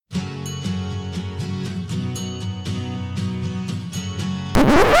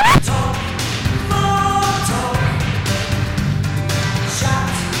Talk, more talk, chat,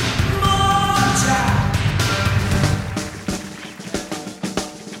 more chat.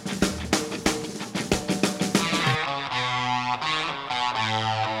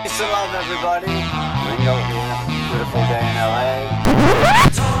 Peace and love, everybody. Ringo here. Beautiful day in LA.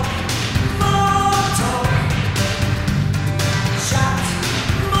 Talk, more talk, chat,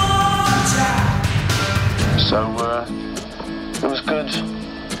 more chat. So it was good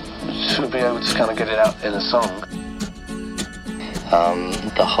to be able to kind of get it out in a song.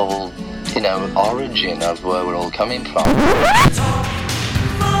 The whole, origin of where we're all coming from. Talk,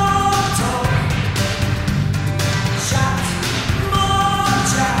 more talk, chat, more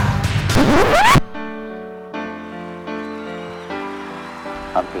chat.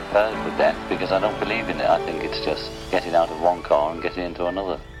 I'm prepared for death because I don't believe in it. I think it's just getting out of one car and getting into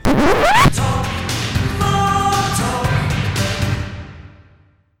another. Talk, more talk.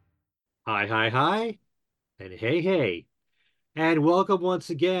 Hi, and hey. And welcome once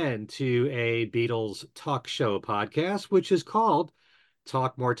again to a Beatles talk show podcast, which is called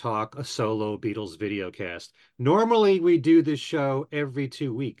Talk More Talk, a solo Beatles videocast. Normally, we do this show every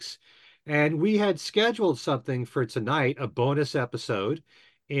 2 weeks, and we had scheduled something for tonight, a bonus episode,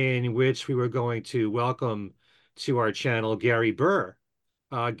 in which we were going to welcome to our channel Gary Burr.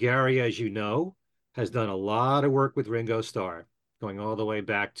 Gary, as you know, has done a lot of work with Ringo Starr, going all the way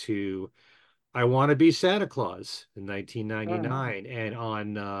back to I Want to Be Santa Claus in 1999, and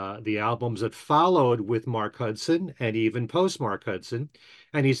on the albums that followed with Mark Hudson and even post Mark Hudson.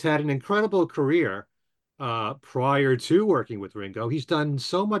 And he's had an incredible career prior to working with Ringo. He's done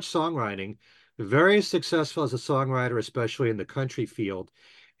so much songwriting, very successful as a songwriter, especially in the country field.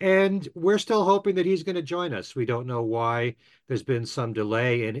 And we're still hoping that he's going to join us. We don't know why there's been some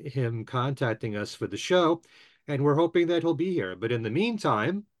delay in him contacting us for the show, and we're hoping that he'll be here. But in the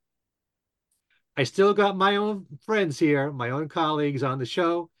meantime, I still got my own friends here, my own colleagues on the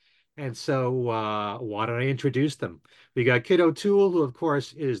show. And so why don't I introduce them? We got Kid O'Toole, who, of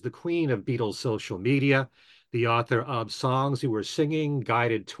course, is the queen of Beatles social media, the author of Songs You Were Singing,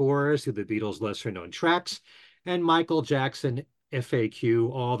 Guided Tours through the Beatles' lesser-known tracks, and Michael Jackson,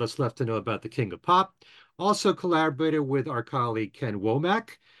 FAQ, All That's Left to Know About the King of Pop. Also collaborated with our colleague Ken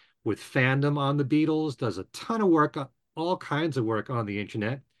Womack with Fandom on the Beatles, does a ton of work, all kinds of work on the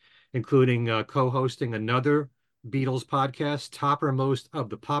internet, including co-hosting another Beatles podcast, Toppermost of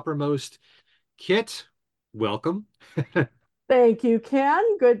the Poppermost. Kit, welcome. Thank you,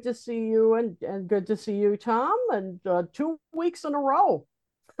 Ken. Good to see you, and good to see you, Tom. And 2 weeks in a row.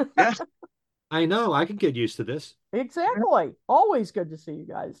 Yeah. I know, I can get used to this. Exactly. Always good to see you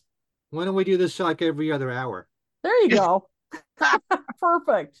guys. Why don't we do this like every other hour? There you go.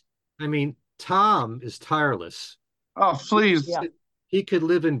 Perfect. I mean, Tom is tireless. Oh, please. Yeah. He could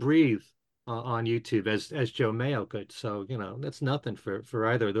live and breathe on YouTube as Joe Mayo could. So, that's nothing for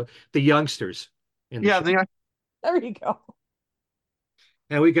either of the youngsters in the Yeah, show. There you go.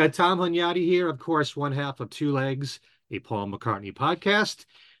 And we got Tom Hunyadi here, of course, one half of Two Legs, a Paul McCartney podcast.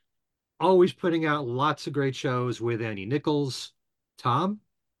 Always putting out lots of great shows with Annie Nichols. Tom,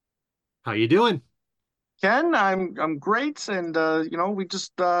 how you doing? Ken, I'm great, and we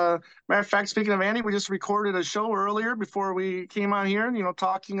just matter of fact, speaking of Andy, we just recorded a show earlier before we came on here,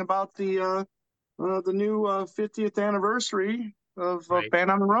 talking about the new 50th anniversary of Right.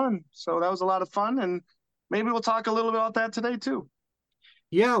 Band on the Run. So that was a lot of fun, and maybe we'll talk a little bit about that today too.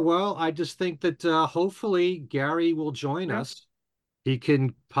 Yeah, well, I just think that hopefully Gary will join us. He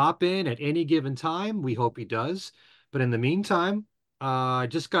can pop in at any given time. We hope he does. But in the meantime, I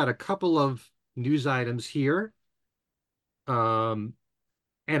just got a couple of news items here. And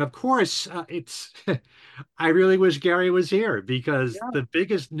of course, it's I really wish Gary was here because Yeah. the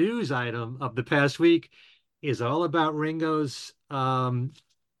biggest news item of the past week is all about Ringo's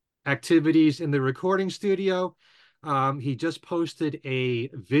activities in the recording studio. He just posted a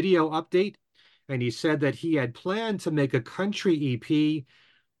video update, and he said that he had planned to make a country EP,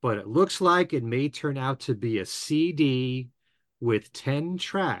 but it looks like it may turn out to be a CD with 10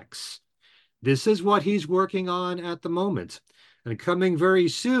 tracks. This is what he's working on at the moment. And coming very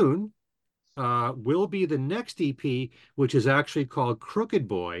soon will be the next EP, which is actually called Crooked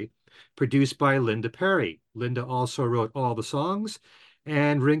Boy, produced by Linda Perry. Linda also wrote all the songs,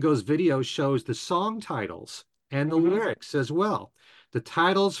 and Ringo's video shows the song titles and the lyrics as well. The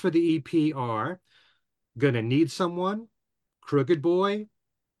titles for the EP are Gonna Need Someone, Crooked Boy,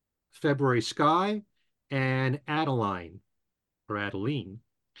 February Sky, and Adeline, or Adeline.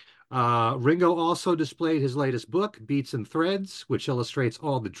 Ringo also displayed his latest book, Beats and Threads, which illustrates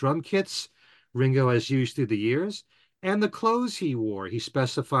all the drum kits Ringo has used through the years. and the clothes he wore. He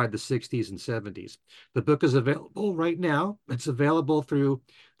specified the 60s and 70s. The book is available right now. It's available through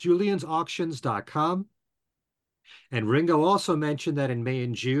juliansauctions.com. And Ringo also mentioned that in May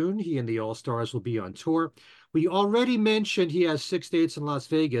and June, he and the All-Stars will be on tour. We already mentioned he has 6 dates in Las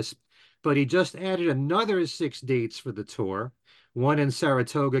Vegas, but he just added another 6 dates for the tour, one in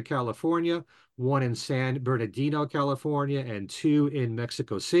Saratoga, California, one in San Bernardino, California, and two in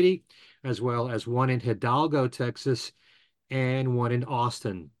Mexico City, as well as one in Hidalgo, Texas, and one in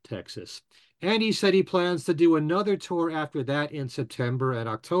Austin, Texas. And he said he plans to do another tour after that in September and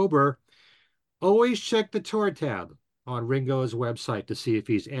October. Always check the tour tab on Ringo's website to see if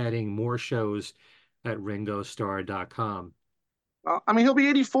he's adding more shows at ringostar.com. I mean, he'll be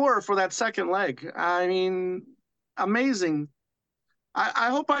 84 for that second leg. I mean, amazing. I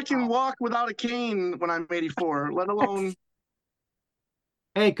hope I can walk without a cane when I'm 84, let alone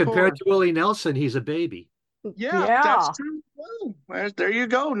Hey, compared tour. to Willie Nelson, he's a baby. Yeah, that's true. Well, there you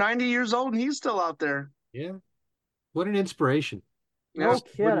go. 90 years old and he's still out there. Yeah. What an inspiration. No Just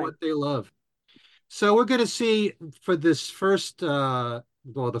doing kidding. what they love. So we're going to see for this first, the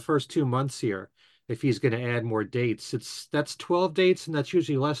first 2 months here, if he's going to add more dates. That's 12 dates, and that's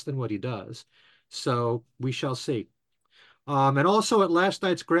usually less than what he does. So we shall see. And also at last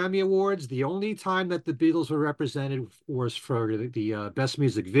night's Grammy Awards, the only time that the Beatles were represented was for the Best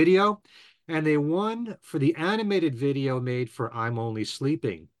Music Video, and they won for the animated video made for I'm Only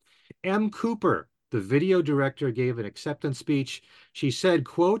Sleeping. M. Cooper, the video director, gave an acceptance speech. She said,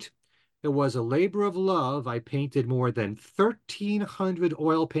 quote, "It was a labor of love. I painted more than 1,300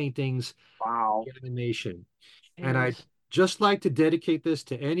 oil paintings Wow. in animation. And I'd Jeez. just like to dedicate this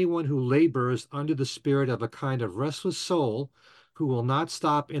to anyone who labors under the spirit of a kind of restless soul who will not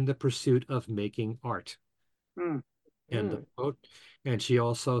stop in the pursuit of making art." Hmm. End of quote. And she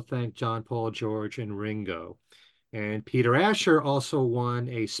also thanked John, Paul, George, and Ringo. And Peter Asher also won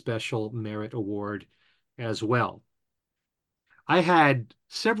a special merit award as well. I had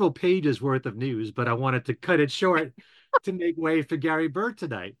several pages worth of news, but I wanted to cut it short to make way for Gary Burr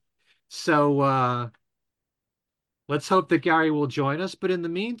tonight. So let's hope that Gary will join us. But in the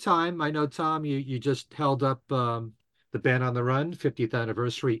meantime, I know, Tom, you just held up the Band on the Run 50th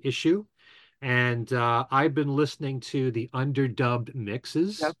anniversary issue. And I've been listening to the underdubbed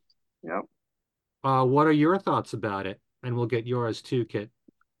mixes. Yep. Yep. What are your thoughts about it? And we'll get yours too, Kit.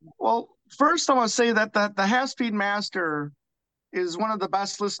 Well, first I want to say that the Half-Speed Master is one of the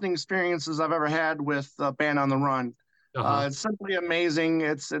best listening experiences I've ever had with Band on the Run. It's simply amazing.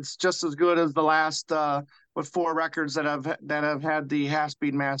 It's just as good as the last four records that have had the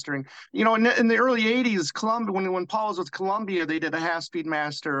half-speed mastering. You know, in the early '80s, Columbia, when Paul was with Columbia, they did a half-speed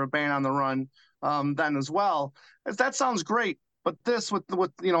master of Band on the Run then as well. That sounds great, but this with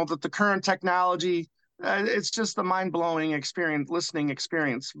you know the current technology, it's just a mind-blowing listening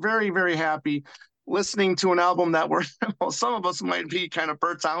experience. Very, very happy listening to an album that we're well, some of us might be kind of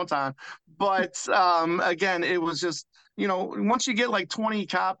burnt out on, but again, it was just, you know, once you get like 20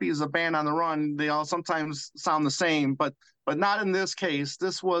 copies of Band on the Run, they all sometimes sound the same, but not in this case.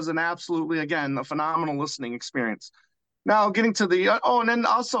 This was an absolutely, again, a phenomenal listening experience. Now, getting to the and then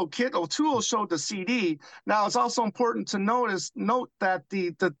also Kit O'Toole showed the CD. Now, it's also important to note that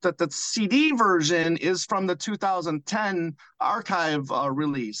the CD version is from the 2010 archive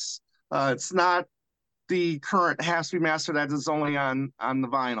release. It's not the current half-speed master that is only on the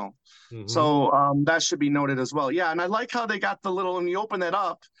vinyl. So that should be noted as well. Yeah, and I like how they got the little, when you open it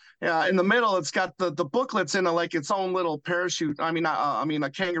up, in the middle, it's got the booklets in it like its own little parachute. I mean, a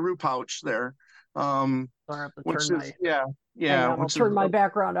kangaroo pouch there. Sorry, I have to Which turn is, my yeah. I'll turn my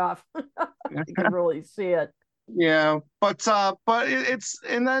background off. You can really see it. Yeah, but it's,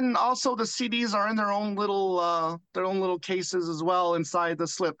 and then also the CDs are in their own little cases as well inside the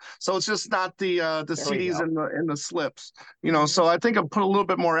slip. So it's just not the CDs in the slips, you know. So I think I put a little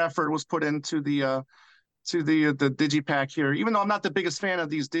bit more effort was put into the digipack here, even though I'm not the biggest fan of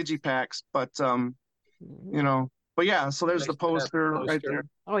these digipacks, but you know, but yeah. So there's the poster right there.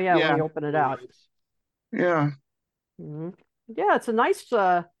 Oh yeah, when you open it out. Yeah. Yeah, it's a nice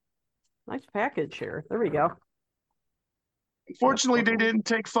package here. There we go. Unfortunately, they didn't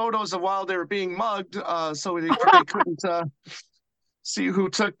take photos of while they were being mugged, so they couldn't see who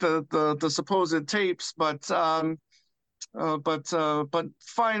took the supposed tapes. But fine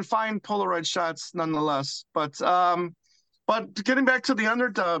Polaroid shots nonetheless. But getting back to the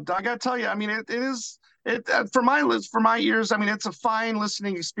underdubbed, I gotta tell you, I mean, it is for my ears. I mean, it's a fine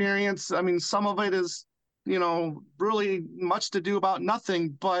listening experience. I mean, some of it is really much to do about nothing,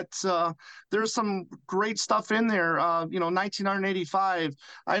 but there's some great stuff in there. 1985.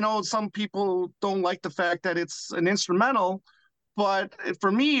 I know some people don't like the fact that it's an instrumental, but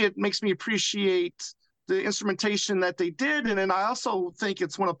for me, it makes me appreciate the instrumentation that they did, and then I also think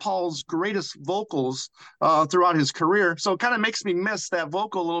it's one of Paul's greatest vocals throughout his career. So it kind of makes me miss that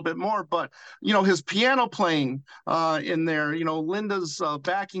vocal a little bit more. But his piano playing in there, Linda's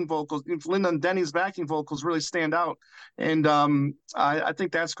backing vocals, Linda and Denny's backing vocals really stand out, and I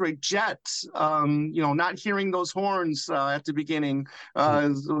think that's great. Jet, not hearing those horns at the beginning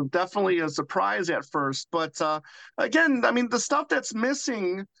is definitely a surprise at first, but again, I mean, the stuff that's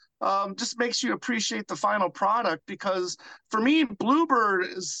missing just makes you appreciate the final product, because for me, Bluebird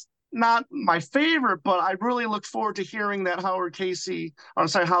is not my favorite, but I really look forward to hearing that Howie Casey,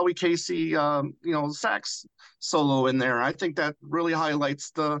 sax solo in there. I think that really highlights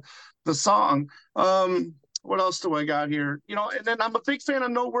the song. What else do I got here? And then I'm a big fan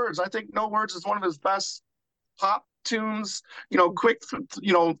of No Words. I think No Words is one of his best pop tunes, quick,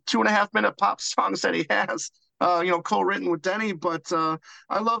 2.5 minute pop songs that he has. Co-written with Denny, but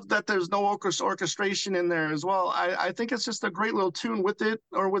I love that there's no orchestration in there as well. I think it's just a great little tune with it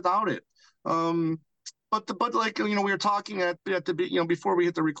or without it. But like we were talking at the before we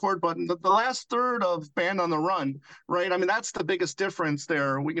hit the record button, the last third of Band on the Run, right? I mean, that's the biggest difference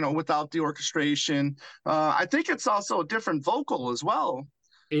there. Without the orchestration, I think it's also a different vocal as well.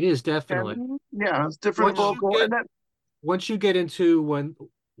 It is definitely. Yeah, it's different vocal. Once you get into when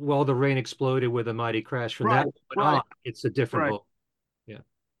the rain exploded with a mighty crash from that point on, it's a different vocal. Yeah.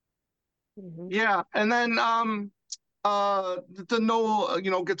 Yeah, and then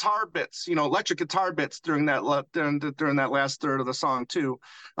guitar bits, electric guitar bits during that last third of the song too.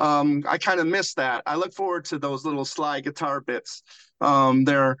 I kind of miss that. I look forward to those little slide guitar bits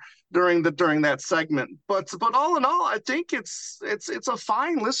there during that segment. But all in all, I think it's a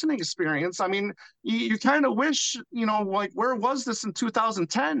fine listening experience. I mean, you kind of wish, like, where was this in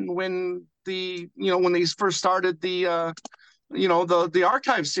 2010 when when they first started the the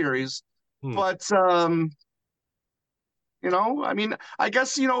archive series. But I mean, I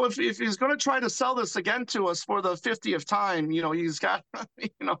guess, if he's going to try to sell this again to us for the 50th time, he's got,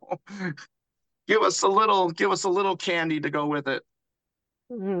 give us a little candy to go with it.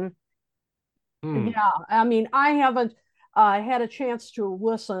 Yeah, I mean, I haven't had a chance to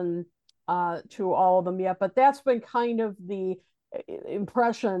listen to all of them yet, but that's been kind of the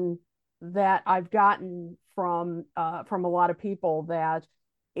impression that I've gotten from a lot of people, that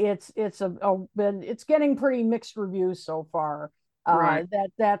it's getting pretty mixed reviews so far. Right.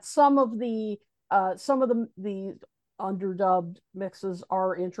 That some of the underdubbed mixes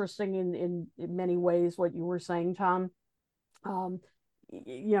are interesting in many ways, what you were saying, Tom.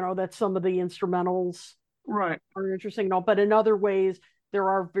 That some of the instrumentals are interesting, but in other ways there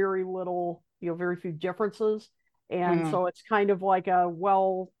are very few differences, and so it's kind of like I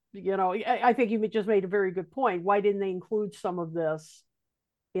think you just made a very good point. Why didn't they include some of this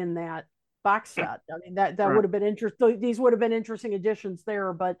in that box set? I mean, that would have been interesting. These would have been interesting additions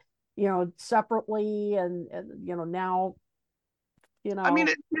there, but separately and now. I mean,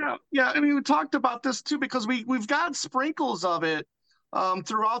 I mean, we talked about this too, because we've got sprinkles of it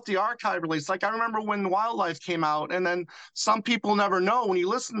throughout the archive release. Like, I remember when Wildlife came out, and then Some People Never Know. When you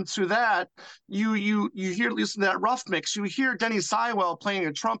listen to that, listen to that rough mix, you hear Denny Seiwell playing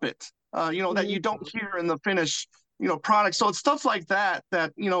a trumpet, that you don't hear in the finished product. So it's stuff like that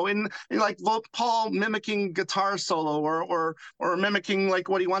in like Paul mimicking guitar solo or mimicking like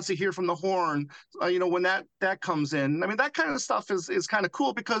what he wants to hear from the horn, when that comes in. I mean, that kind of stuff is kind of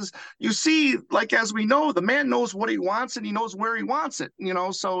cool, because you see, like, as we know, the man knows what he wants and he knows where he wants it,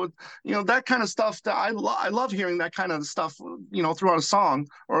 so that kind of stuff, that I love hearing that kind of stuff throughout a song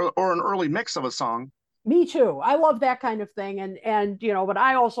or an early mix of a song. Me too. I love that kind of thing. And but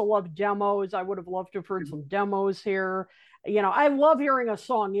I also love demos. I would have loved to have heard some demos here. I love hearing a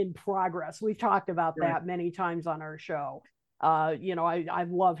song in progress. We've talked about that many times on our show. I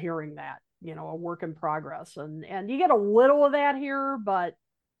love hearing that, a work in progress. And you get a little of that here, but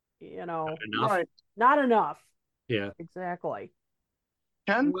not enough. Yeah. Exactly.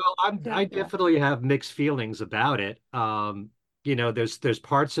 Ken? Well, I definitely have mixed feelings about it. There's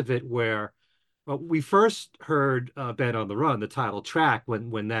parts of it where we first heard Band on the Run, the title track,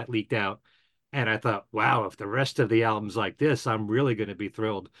 when that leaked out. And I thought, wow, if the rest of the album's like this, I'm really going to be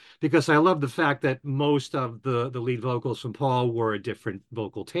thrilled, because I love the fact that most of the lead vocals from Paul were a different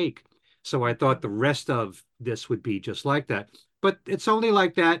vocal take. So I thought the rest of this would be just like that. But it's only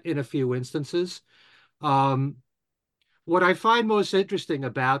like that in a few instances. What I find most interesting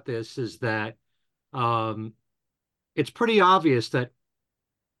about this is that um, it's pretty obvious that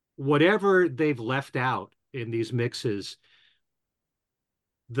whatever they've left out in these mixes,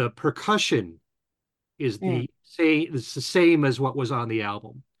 the percussion is Mm. it's the same as what was on the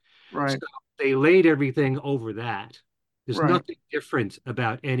album. So Right. they laid everything over that. There's Right. nothing different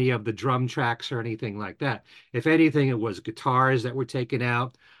about any of the drum tracks or anything like that. If anything, it was guitars that were taken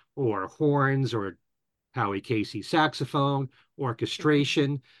out, or horns, or Howie Casey saxophone,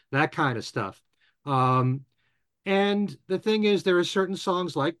 orchestration, that kind of stuff. Um, and the thing is, there are certain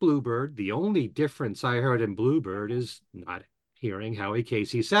songs like Bluebird. The only difference I heard in Bluebird is not hearing Howie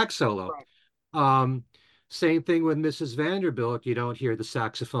Casey sax solo. Right. Um, Same thing with Mrs. Vanderbilt. You don't hear the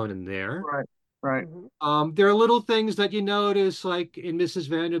saxophone in there. Right. Right. There are little things that you notice, like in Mrs.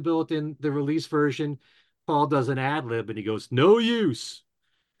 Vanderbilt in the release version, Paul does an ad lib and he goes, "No use,"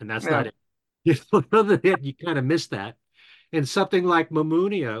 and that's Yeah. not it. You know, other than that, you kind of miss that. And something like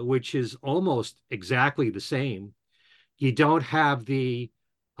Mamunia, which is almost exactly the same, you don't have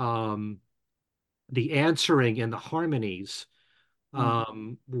um, the answering and the harmonies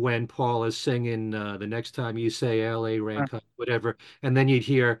Mm. when Paul is singing the next time you say LA rain, Right. whatever, and then you'd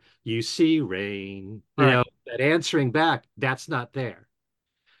hear you see rain, Right. that answering back, that's not there.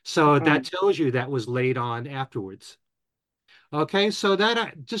 So that Mm. tells you that was laid on afterwards. Okay, so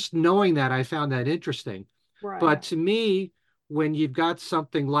that just knowing that, I found that interesting. Right. But to me, when you've got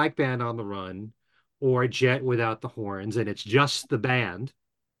something like Band on the Run or Jet without the horns, and it's just the band,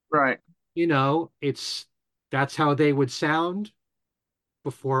 Right. it's that's how they would sound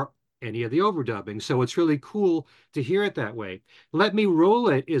before any of the overdubbing. So it's really cool to hear it that way. Let Me Roll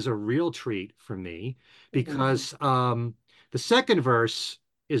It is a real treat for me because the second verse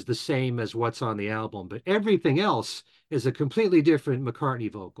is the same as what's on the album, but everything else is a completely different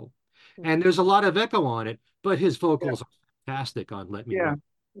McCartney vocal. And there's a lot of echo on it, but his Yeah. vocals are fantastic on Let Me Yeah.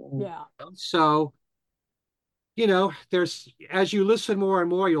 Roll. Yeah. So, there's as you listen more and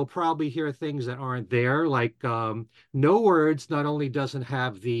more, you'll probably hear things that aren't there. Like No Words not only doesn't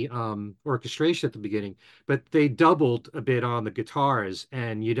have the orchestration at the beginning, but they doubled a bit on the guitars,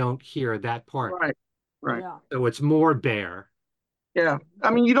 and you don't hear that part. Right. Right. Yeah. So it's more bare. Yeah.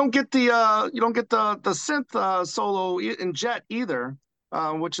 I mean, you don't get the synth solo in Jet either,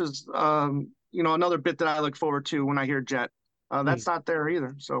 which is another bit that I look forward to when I hear Jet. Hmm. That's not there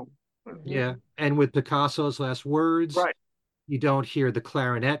either. So Yeah. And with Picasso's Last Words, right. you don't hear the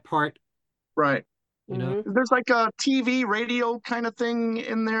clarinet part, Right. you know. There's like a TV radio kind of thing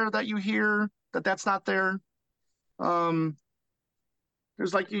in there that you hear that's not there. Um,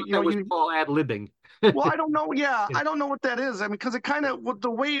 there's like That was Paul ad-libbing. well, I don't know. Yeah, Yeah. I don't know what that is. I mean, because it kind of the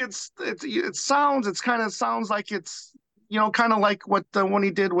way it sounds, it's kind of sounds like it's kind of like what the one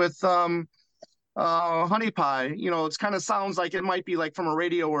he did with Honey Pie. It's kind of sounds like it might be like from a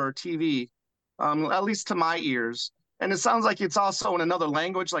radio or a TV, at least to my ears. And it sounds like it's also in another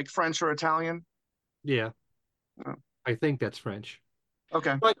language, like French or Italian. Yeah, Oh, I think that's French.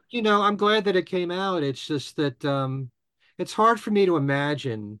 okay. But I'm glad that it came out. It's just that it's hard for me to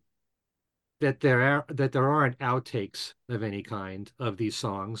imagine that there aren't outtakes of any kind of these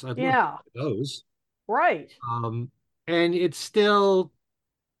songs. I'd love to Yeah. hear those. Right. Um, and it's still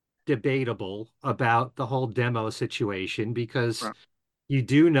debatable about the whole demo situation because Right. you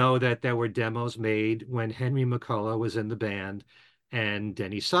do know that there were demos made when Henry McCullough was in the band and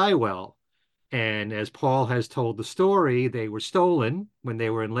Denny Seiwell. And as Paul has told the story, they were stolen when they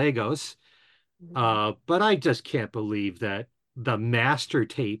were in Lagos. But I just can't believe that the master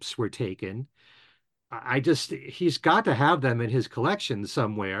tapes were taken. He's got to have them in his collection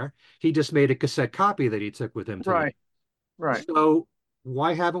somewhere. He just made a cassette copy that he took with him to Right. Right. So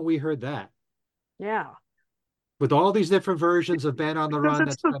why haven't we heard that? Yeah. With all these different versions of Band on the Because Run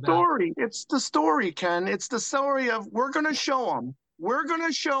it's that's the come out. story. It's the story, Ken. It's the story of we're going to show them. We're going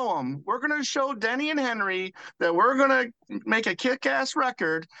to show them. We're going to show Denny and Henry that we're going to make a kick-ass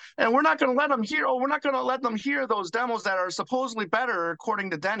record, and we're not going to let them hear. Oh, we're not going to let them hear those demos that are supposedly better, according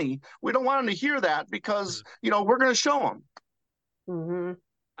to Denny. We don't want them to hear that because we're going to show them. Mm-hmm.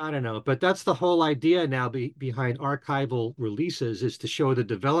 I don't know, but that's the whole idea now behind archival releases is to show the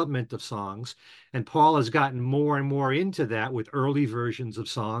development of songs. And Paul has gotten more and more into that with early versions of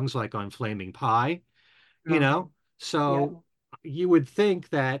songs like on Flaming Pie, you Yeah. know? So you would think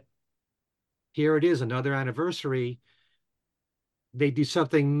that here it is, another anniversary. They do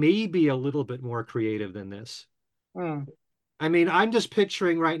something maybe a little bit more creative than this. Hmm. I mean, I'm just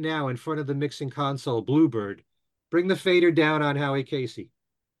picturing right now in front of the mixing console, Bluebird, bring the fader down on Howie Casey.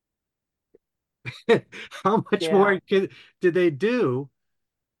 How much more did they do,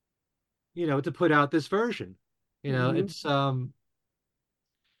 to put out this version? Mhm. It's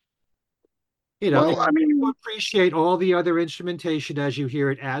You know, Well, I mean, you appreciate all the other instrumentation as you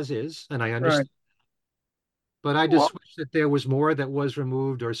hear it as is, and I right. understand. But I Well, just wish that there was more that was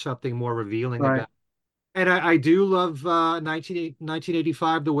removed or something more revealing right. about. And I do love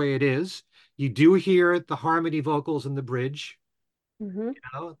 1985 the way it is. You do hear the harmony vocals in the bridge. Mm-hmm. You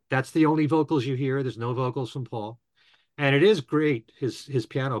know, that's the only vocals you hear. There's no vocals from Paul. And it is great, his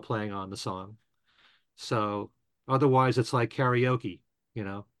piano playing on the song. So otherwise it's like karaoke, you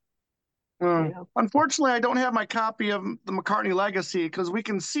know. Yeah. Unfortunately, I don't have my copy of the McCartney Legacy because we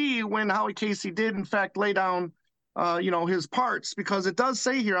can see when Howie Casey did, in fact, lay down, his parts. Because it does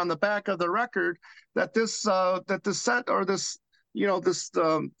say here on the back of the record that this set or this,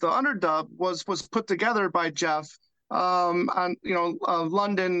 the underdub was put together by Jeff on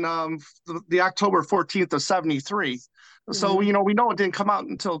London the October 14th of '73. So Mm-hmm. we know it didn't come out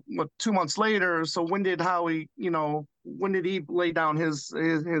until 2 months later. So when did Howie, when did he lay down his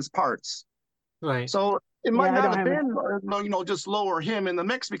parts? Right. So it might Yeah, I not don't have have it. been, just lower him in the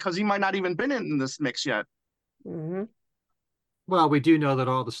mix because he might not even been in this mix yet. Mm-hmm. Well, we do know that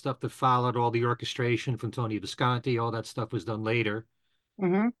all the stuff that followed, all the orchestration from Tony Visconti, all that stuff was done later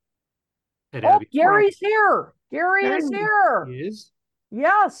Hmm. at Oh, Abbey. Right. Gary's here. Gary Hey, is here. Is?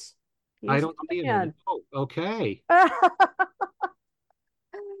 Yes, I he's don't see him in it. coming Oh, okay. in.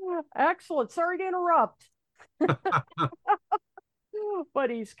 Excellent. Sorry to interrupt, but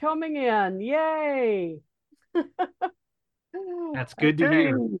he's coming in. Yay. That's good to hey.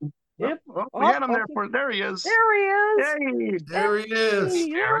 hear. Well, If we oh, had him okay. there he is. There he is. Hey, There he is. Hey,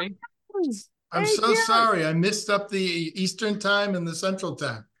 Gary. I'm hey, so Gary. sorry. I missed up the Eastern time and the Central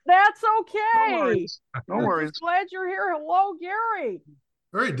time. That's no okay. worries. No We're worries. just glad you're here. Hello, Gary.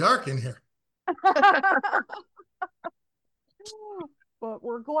 Very dark in here. But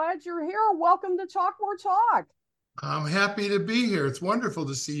we're glad you're here. Welcome to Talk More Talk. I'm happy to be here. It's wonderful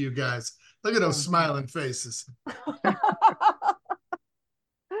to see you guys. Look at those smiling faces.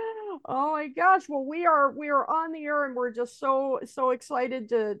 Oh my gosh. Well, we are on the air and we're just so excited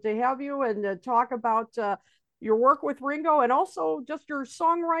to have you and to talk about your work with Ringo and also just your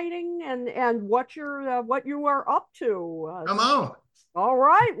songwriting and what you are up to. Come on. All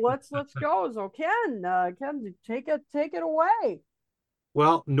right, let's go. So Ken, take it away.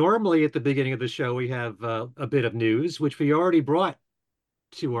 Well, normally at the beginning of the show, we have a bit of news, which we already brought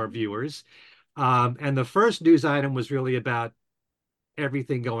to our viewers. And the first news item was really about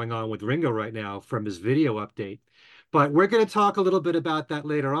everything going on with Ringo right now from his video update. But we're going to talk a little bit about that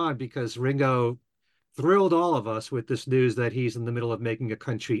later on because Ringo thrilled all of us with this news that he's in the middle of making a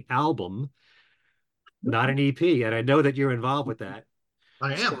country album, not an EP. And I know that you're involved with that.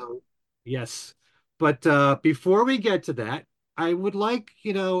 I am. So, yes. But before we get to that, I would like,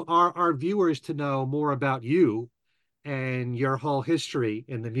 our viewers to know more about you and your whole history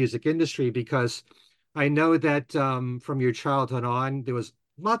in the music industry, because I know that from your childhood on, there was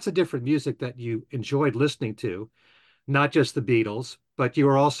lots of different music that you enjoyed listening to, not just the Beatles, but you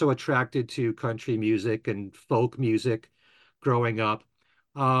were also attracted to country music and folk music growing up.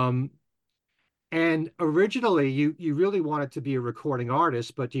 Um, and originally, you really wanted to be a recording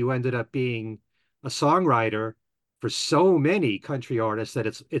artist, but you ended up being a songwriter for so many country artists that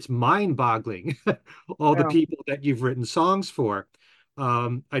it's mind-boggling all the Yeah. people that you've written songs for.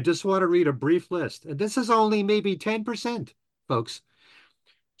 I just want to read a brief list, and this is only maybe 10%, folks.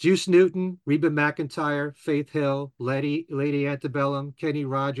 Juice Newton, Reba McEntire, Faith Hill, Lady Antebellum, Kenny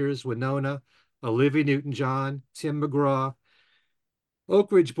Rogers, Winona, Olivia Newton-John, Tim McGraw,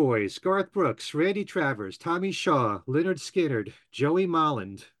 Oak Ridge Boys, Garth Brooks, Randy Travers, Tommy Shaw, Leonard Skinner, Joey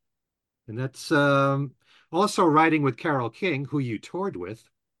Molland. And that's also writing with Carole King, who you toured with.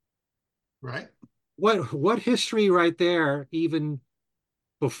 Right. What history right there, even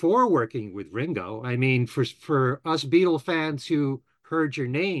before working with Ringo? I mean, for us Beatle fans who heard your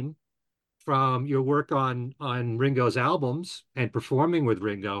name from your work on Ringo's albums and performing with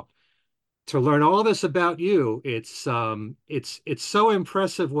Ringo, to learn all this about you, it's so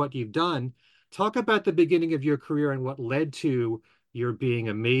impressive what you've done. Talk about the beginning of your career and what led to your being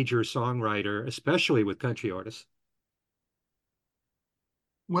a major songwriter, especially with country artists.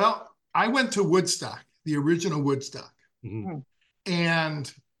 Well, I went to Woodstock, the original Woodstock, Mm-hmm.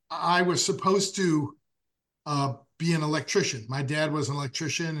 and I was supposed to be an electrician. My dad was an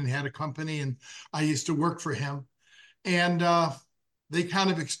electrician and had a company, and I used to work for him. And they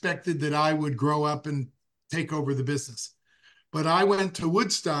kind of expected that I would grow up and take over the business. But I went to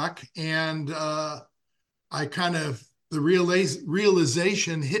Woodstock, and the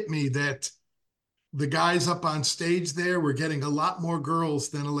realization hit me that the guys up on stage there were getting a lot more girls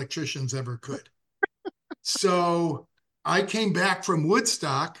than electricians ever could. So I came back from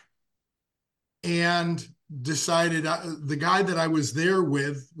Woodstock and decided the guy that I was there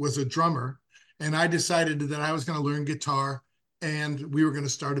with was a drummer, and I decided that I was going to learn guitar and we were going to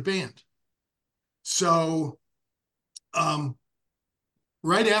start a band. So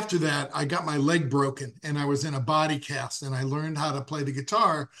right after that, I got my leg broken and I was in a body cast, and I learned how to play the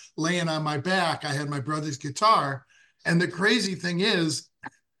guitar laying on my back. I had my brother's guitar. And the crazy thing is,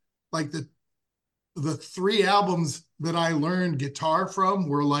 like the three albums that I learned guitar from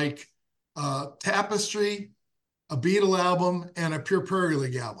were like Tapestry, a Beatle album, and a Pure Prairie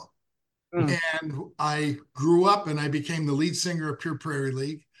League album. And I grew up and I became the lead singer of Pure Prairie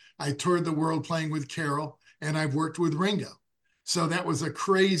League. I toured the world playing with Carol, and I've worked with Ringo. So that was a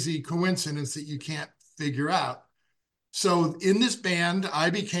crazy coincidence that you can't figure out. So in this band, I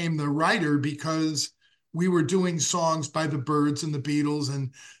became the writer because we were doing songs by the Byrds and the Beatles.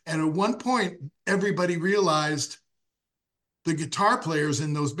 And at one point, everybody realized the guitar players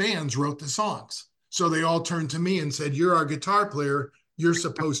in those bands wrote the songs. So they all turned to me and said, "You're our guitar player. You're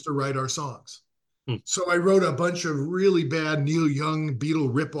supposed to write our songs." So I wrote a bunch of really bad Neil Young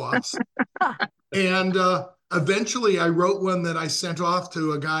Beatle ripoffs. And eventually I wrote one that I sent off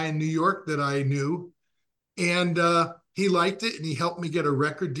to a guy in New York that I knew. And he liked it, and he helped me get a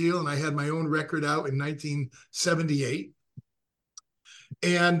record deal. And I had my own record out in 1978.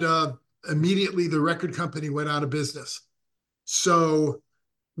 And immediately the record company went out of business. So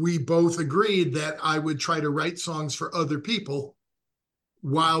we both agreed that I would try to write songs for other people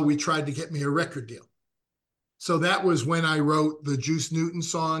while we tried to get me a record deal. So that was when I wrote the Juice Newton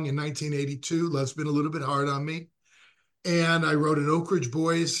song in 1982, Love's Been a Little Bit Hard on Me. And I wrote an Oak Ridge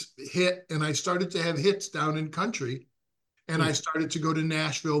Boys hit, and I started to have hits down in country. And I started to go to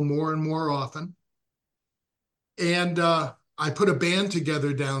Nashville more and more often. And I put a band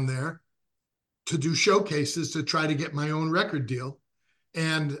together down there to do showcases to try to get my own record deal.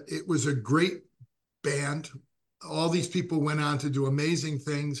 And it was a great band. All these people went on to do amazing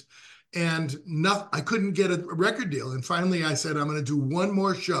things. And I couldn't get a record deal. And finally I said, I'm going to do one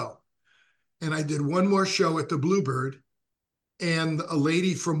more show. And I did one more show at the Bluebird. And a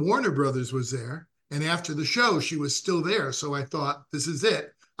lady from Warner Brothers was there. And after the show, she was still there. So I thought, this is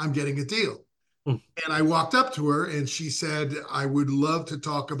it. I'm getting a deal. And I walked up to her and she said, "I would love to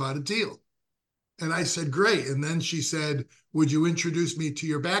talk about a deal." And I said, "Great." And then she said, "Would you introduce me to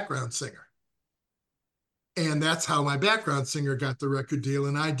your background singer?" And that's how my background singer got the record deal,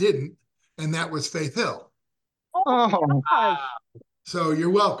 and I didn't. And that was Faith Hill. Oh, gosh. So you're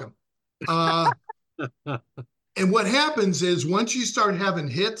welcome. And what happens is once you start having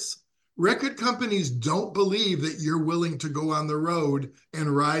hits, record companies don't believe that you're willing to go on the road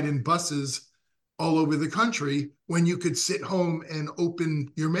and ride in buses all over the country when you could sit home and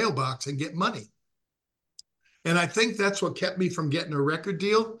open your mailbox and get money. And I think that's what kept me from getting a record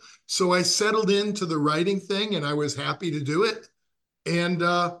deal. So I settled into the writing thing, and I was happy to do it. And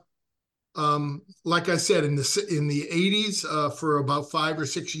like I said, in the 80s, for about 5 or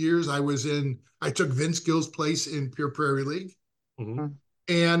 6 years, I took Vince Gill's place in Pure Prairie League.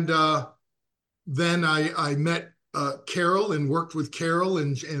 And then I met Carol and worked with Carol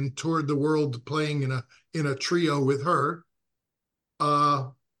and toured the world playing in a trio with her.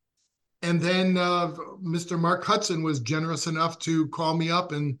 And then Mr. Mark Hudson was generous enough to call me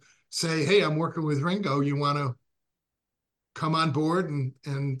up and say, "Hey, I'm working with Ringo. You want to come on board and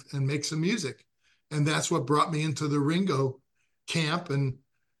make some music?" And that's what brought me into the Ringo camp. And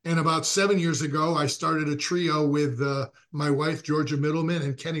about 7 years ago, I started a trio with my wife, Georgia Middleman,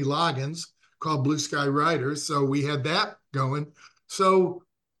 and Kenny Loggins called Blue Sky Riders. So we had that going. So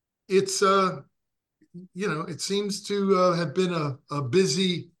it's, it seems to have been a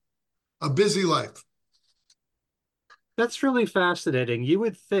busy life. That's really fascinating. You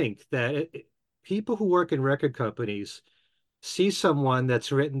would think that people who work in record companies see someone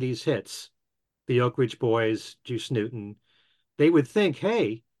that's written these hits, the Oak Ridge Boys, Juice Newton, they would think,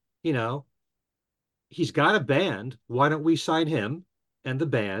 hey, he's got a band. Why don't we sign him and the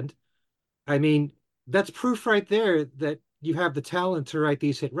band? I mean, that's proof right there that you have the talent to write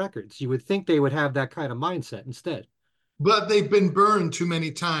these hit records. You would think they would have that kind of mindset instead. But they've been burned too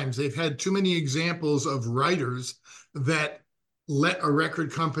many times. They've had too many examples of writers that let a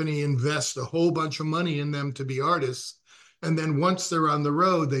record company invest a whole bunch of money in them to be artists. And then once they're on the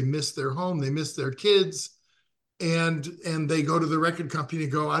road, they miss their home, they miss their kids, and they go to the record company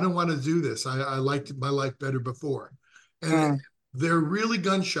and go, "I don't want to do this. I liked my life better before." And they're really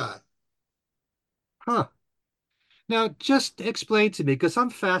gun shy. Huh. Now, just explain to me, because I'm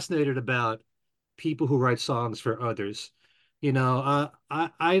fascinated about people who write songs for others.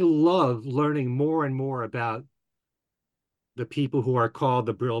 I love learning more and more about the people who are called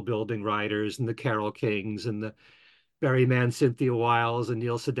the Brill Building writers and the Carole Kings and the Barry Mann, Cynthia Wiles, and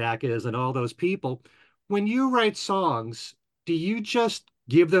Neil Sedaka and all those people, when you write songs, do you just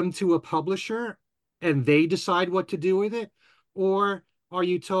give them to a publisher and they decide what to do with it? Or are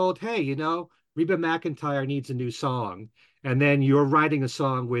you told, hey, Reba McEntire needs a new song, and then you're writing a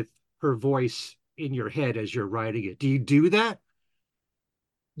song with her voice in your head as you're writing it? Do you do that?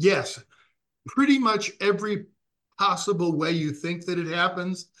 Yes, pretty much every possible way you think that it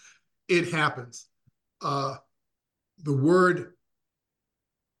happens, it happens. The word,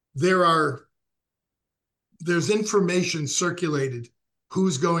 there's information circulated,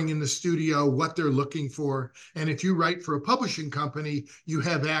 who's going in the studio, what they're looking for. And if you write for a publishing company, you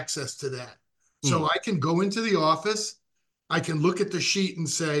have access to that. So I can go into the office, I can look at the sheet and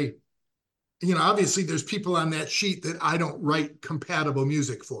say, obviously there's people on that sheet that I don't write compatible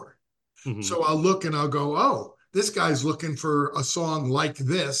music for. Mm-hmm. So I'll look and I'll go, oh, this guy's looking for a song like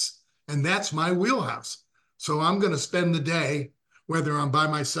this, and that's my wheelhouse. So I'm going to spend the day, whether I'm by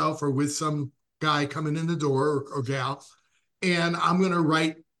myself or with some guy coming in the door or gal, and I'm going to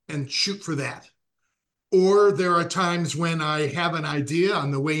write and shoot for that. Or there are times when I have an idea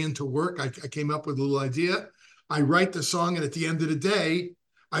on the way into work. I came up with a little idea. I write the song, and at the end of the day,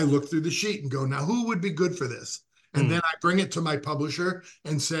 I look through the sheet and go, now who would be good for this? And then I bring it to my publisher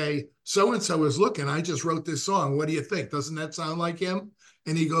and say, so-and-so is looking. I just wrote this song. What do you think? Doesn't that sound like him?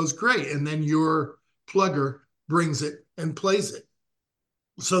 And he goes, great. And then your plugger brings it and plays it.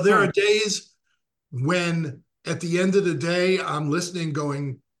 So there are days when at the end of the day, I'm listening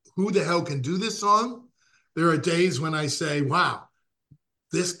going, who the hell can do this song? There are days when I say, wow,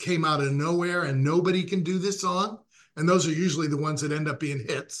 this came out of nowhere and nobody can do this song. And those are usually the ones that end up being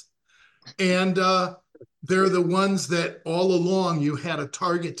hits. And they're the ones that all along you had a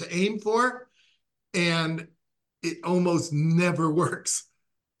target to aim for, and it almost never works.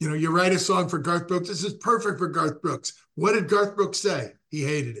 You write a song for Garth Brooks. This is perfect for Garth Brooks. What did Garth Brooks say? He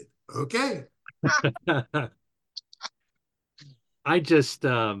hated it. Okay. I just,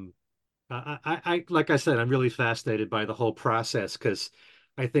 I like I said, I'm really fascinated by the whole process, because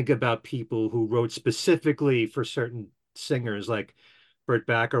I think about people who wrote specifically for certain singers, like Burt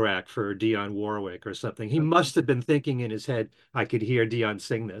Bacharach for Dionne Warwick or something. He must have been thinking in his head, I could hear Dionne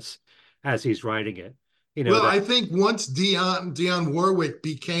sing this as he's writing it. Well, I think once Dionne Warwick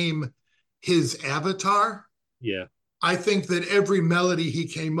became his avatar, yeah, I think that every melody he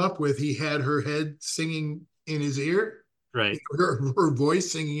came up with, he had her head singing in his ear, right? Her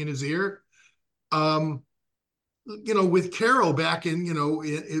voice singing in his ear. With Carole back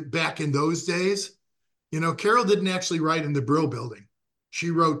in those days, Carole didn't actually write in the Brill Building. She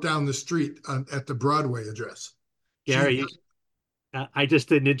wrote down the street at the Broadway address. Gary, I just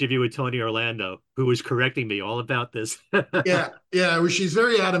did an interview with Tony Orlando, who was correcting me all about this. yeah. Well, she's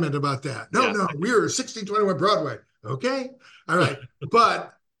very adamant about that. No, we're 1621 Broadway. Okay. All right.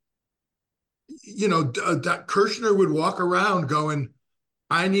 But, Kirshner would walk around going,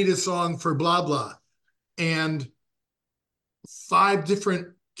 I need a song for blah, blah. And 5 different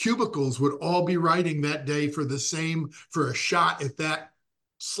cubicles would all be writing that day for a shot at that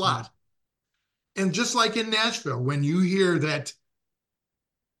slot. And just like in Nashville, when you hear that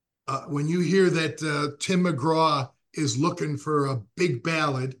Tim McGraw is looking for a big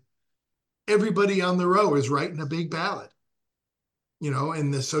ballad, everybody on the row is writing a big ballad,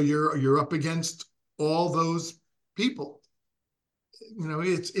 so you're up against all those people.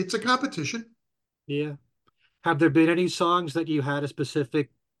 It's a competition. Yeah. Have there been any songs that you had a specific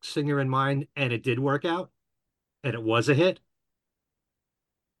singer in mind and it did work out and it was a hit?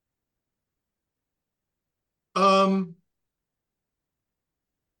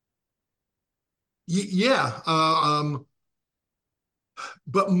 Yeah.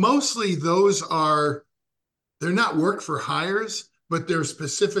 But mostly they're not work for hires, but they're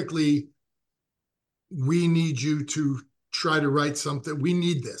specifically, we need you to try to write something. We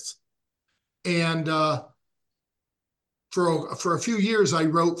need this. And for a few years, I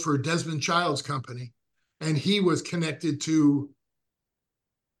wrote for Desmond Child's company, and he was connected to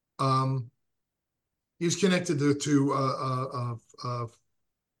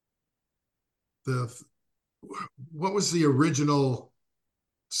what was the original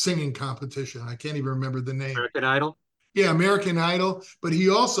singing competition? I can't even remember the name. American Idol? Yeah, American Idol. But he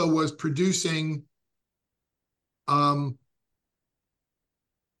also was producing I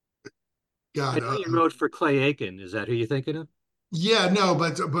know you wrote for Clay Aiken. Is that who you're thinking of? Yeah, no,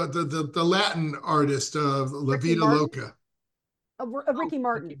 but the Latin artist, La Vida Loca. Ricky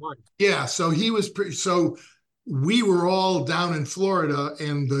Martin. Ricky Martin. Yeah, so he was so we were all down in Florida,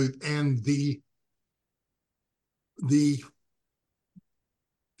 and the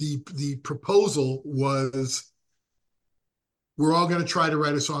the proposal was, we're all going to try to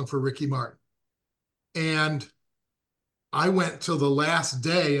write a song for Ricky Martin. And I went till the last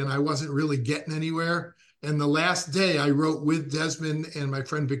day and I wasn't really getting anywhere. And the last day I wrote with Desmond and my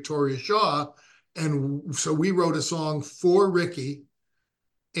friend Victoria Shaw. And so we wrote a song for Ricky,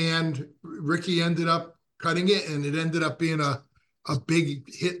 and Ricky ended up cutting it, and it ended up being a big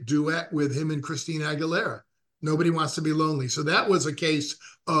hit duet with him and Christina Aguilera. Nobody Wants to Be Lonely. So that was a case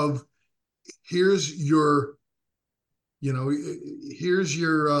of, here's your, here's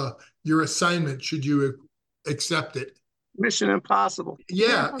your assignment, should you accept it. Mission Impossible.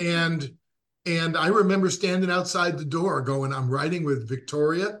 Yeah, and I remember standing outside the door going, I'm writing with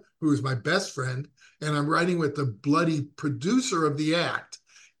Victoria, who is my best friend, and I'm writing with the bloody producer of the act.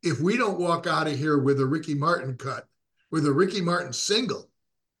 If we don't walk out of here with a Ricky Martin cut, with a Ricky Martin single,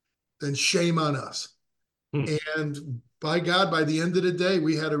 then shame on us. And by God, by the end of the day,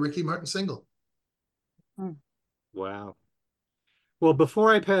 we had a Ricky Martin single. Wow. Well,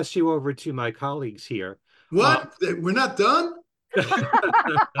 before I pass you over to my colleagues here. What? We're not done?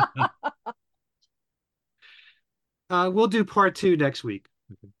 We'll do part 2 next week.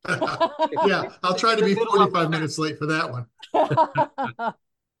 Yeah, I'll try to be 45 minutes late for that one.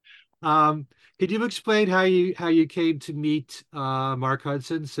 Could you explain how you came to meet Mark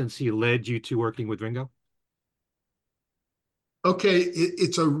Hudson, since he led you to working with Ringo? Okay,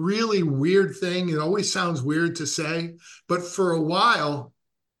 it's a really weird thing. It always sounds weird to say, but for a while,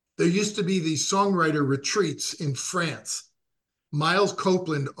 there used to be these songwriter retreats in France. Miles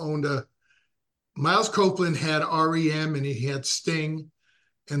Copeland had REM, and he had Sting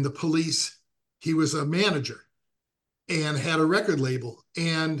and the Police. He was a manager and had a record label.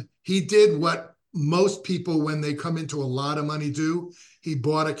 And he did what most people, when they come into a lot of money, do. He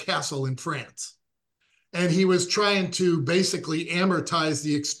bought a castle in France. And he was trying to basically amortize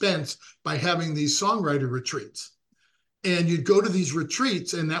the expense by having these songwriter retreats. And you'd go to these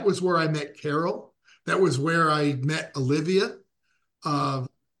retreats, and that was where I met Carol. That was where I met Olivia,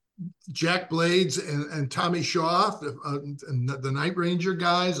 Jack Blades and Tommy Shaw, and the Night Ranger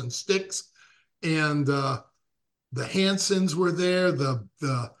guys, and Styx, and the Hansons were there. The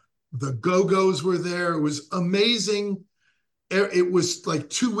Go-Go's were there. It was amazing. It was like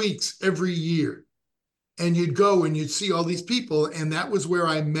 2 weeks every year. And you'd go and you'd see all these people. And that was where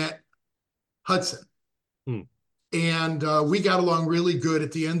I met Hudson. And we got along really good.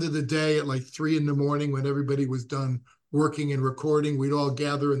 At the end of the day, at like 3 a.m, when everybody was done working and recording, we'd all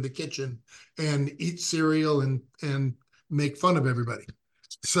gather in the kitchen and eat cereal and make fun of everybody.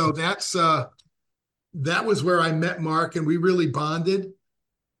 So that was where I met Mark, and we really bonded.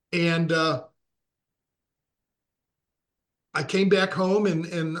 And I came back home,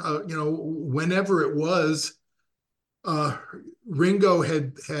 and whenever it was, Ringo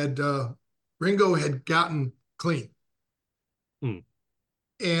had gotten clean.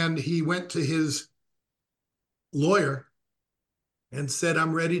 And he went to his lawyer and said,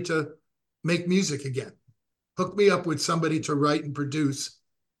 I'm ready to make music again. Hook me up with somebody to write and produce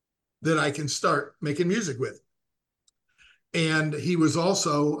that I can start making music with. And he was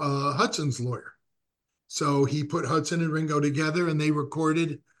also Hudson's lawyer. So he put Hudson and Ringo together, and they wrote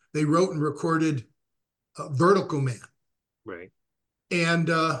and recorded Vertical Man. Right. And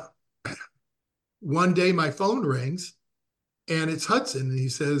one day my phone rings, and it's Hudson, and he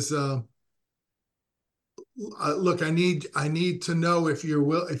says, look, I need to know if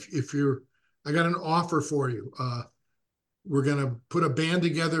I got an offer for you. We're going to put a band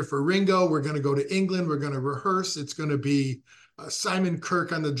together for Ringo. We're going to go to England. We're going to rehearse. It's going to be Simon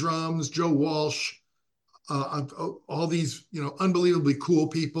Kirke on the drums, Joe Walsh, all these, unbelievably cool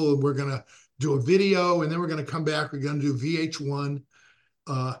people. And we're going to do a video, and then we're going to come back. We're going to do VH1.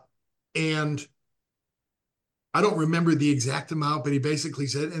 And I don't remember the exact amount, but he basically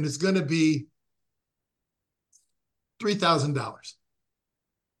said, and it's going to be $3,000.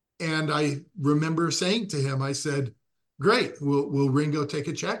 And I remember saying to him, I said, great, will Ringo take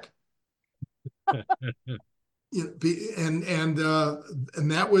a check? And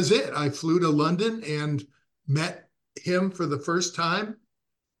that was it. I flew to London and met him for the first time.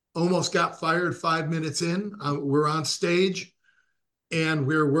 Almost got fired 5 minutes in. We're on stage, and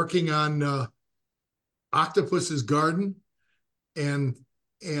we're working on Octopus's Garden, and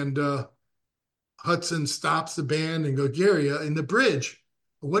Hudson stops the band and goes, Gary, in the bridge,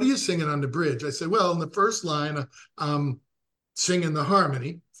 what are you singing on the bridge? I said, well, in the first line, I'm singing the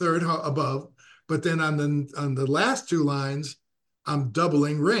harmony, third above, but then on the last 2 lines, I'm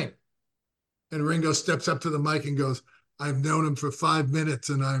doubling Ring. And Ringo steps up to the mic and goes, I've known him for 5 minutes,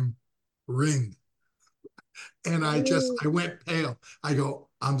 and I'm Ring. And I went pale. I go,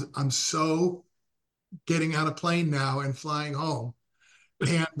 I'm so getting on a plane now and flying home.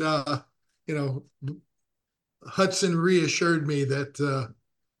 And, you know, Hudson reassured me that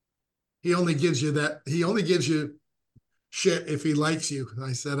he only gives you shit if he likes you.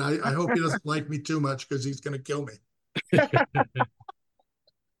 I said, I hope he doesn't like me too much because he's going to kill me.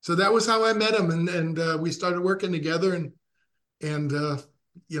 So that was how I met him. And we started working together. And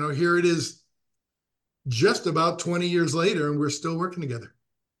you know, here it is just about 20 years later, and we're still working together.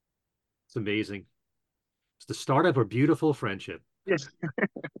 It's amazing. It's the start of a beautiful friendship. Yes.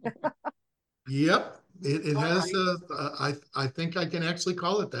 Yep. It has, I think I can actually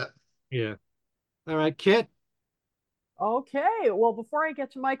call it that. Yeah. All right, Kit. Okay. Well, before I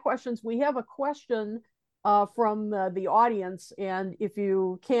get to my questions, we have a question from the audience. And if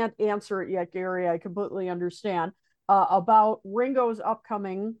you can't answer it yet, Gary, I completely understand. About Ringo's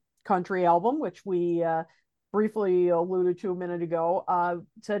upcoming country album, which we briefly alluded to a minute ago.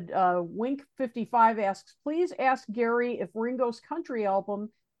 Said Wink55 asks, please ask Gary if Ringo's country album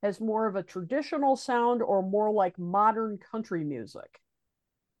has more of a traditional sound or more like modern country music.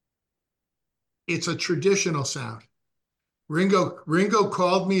 It's a traditional sound. Ringo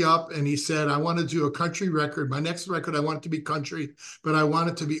called me up and he said, I want to do a country record. My next record, I want it to be country, but I want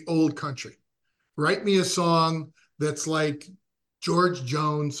it to be old country. Write me a song that's like George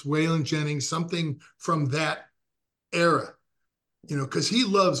Jones, Waylon Jennings, something from that era, you know, because he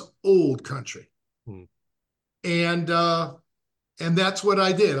loves old country. And that's what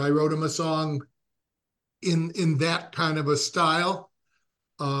I did. I wrote him a song in that kind of a style.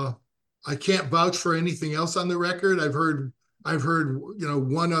 I can't vouch for anything else on the record. I've heard, you know,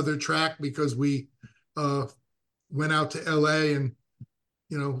 one other track because we went out to LA and,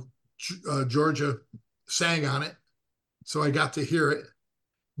 you know, Georgia sang on it. So I got to hear it.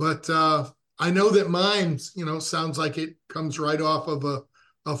 But I know that mine, you know, sounds like it comes right off of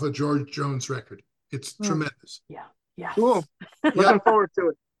a George Jones record. It's tremendous. Yeah. Yeah. Cool. Looking forward to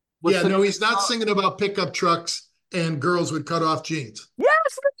it. Yeah, no, he's not singing about pickup trucks and girls with cut off jeans.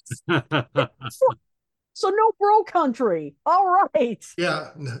 Yes. So no bro country. All right.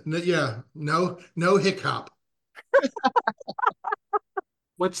 Yeah, no hiccup.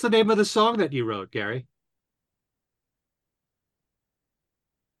 What's the name of the song that you wrote, Gary?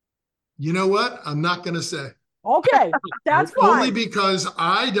 You know what? I'm not going to say. Okay, that's fine. Only because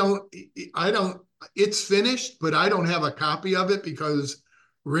I don't, it's finished, but I don't have a copy of it because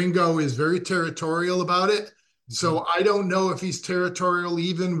Ringo is very territorial about it. So I don't know if he's territorial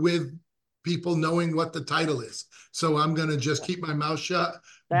even with people knowing what the title is. So I'm going to just keep my mouth shut.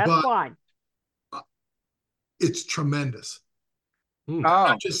 That's fine. It's tremendous. Oh. I'm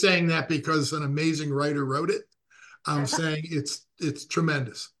not just saying that because an amazing writer wrote it. I'm saying it's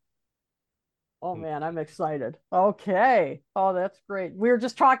tremendous. Oh man, I'm excited. Okay. Oh, that's great. We were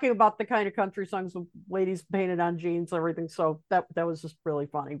just talking about the kind of country songs with ladies painted on jeans, everything. So that was just really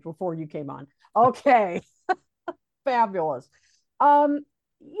funny before you came on. Okay. Fabulous. Yeah,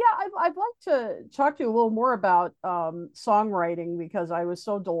 I'd like to talk to you a little more about songwriting because I was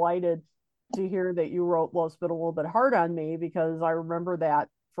so delighted to hear that you wrote Love's Been a Little Bit Hard on Me because I remember that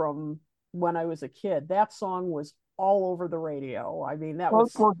from when I was a kid. That song was all over the radio. I mean, that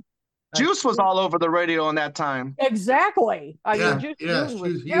was... Juice was all over the radio in that time. Exactly. I mean, Juice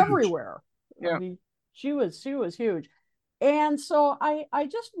was everywhere. Yeah. I mean, she was huge. And so I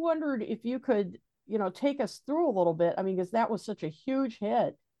just wondered if you could, you know, take us through a little bit. I mean, because that was such a huge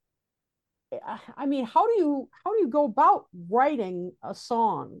hit. I mean, how do you go about writing a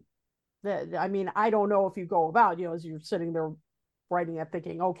song? That, I mean, I don't know if you go about, you know, as you're sitting there writing it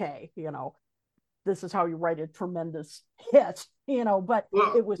thinking, okay, you know, this is how you write a tremendous hit, you know, but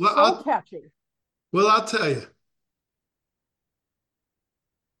it was so catchy. Well, I'll tell you,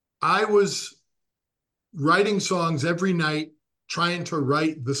 I was writing songs every night, trying to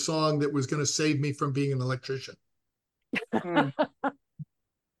write the song that was going to save me from being an electrician. But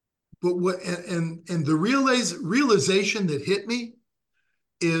what, and the realization that hit me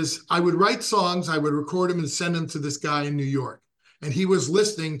is I would write songs, I would record them and send them to this guy in New York. And he was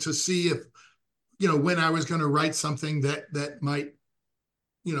listening to see if, you know, when I was going to write something that might,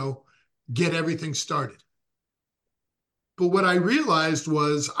 you know, get everything started. But what I realized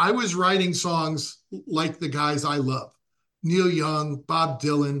was I was writing songs like the guys I love, Neil Young, Bob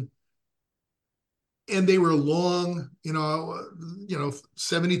Dylan, and they were long, you know,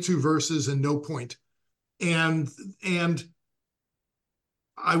 72 verses and no point. And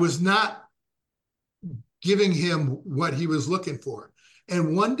I was not giving him what he was looking for.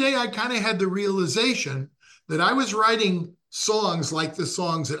 And one day I kind of had the realization that I was writing songs like the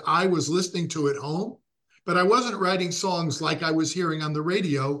songs that I was listening to at home. but I wasn't writing songs like I was hearing on the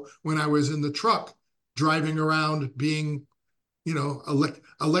radio when I was in the truck driving around being,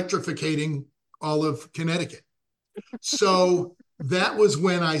 electrificating all of Connecticut. So that was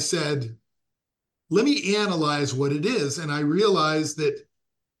when I said, let me analyze what it is. And I realized that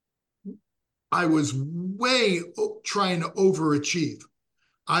I was way trying to overachieve.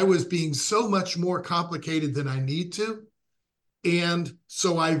 I was being so much more complicated than I need to. And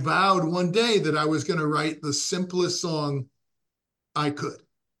so I vowed one day that I was going to write the simplest song I could.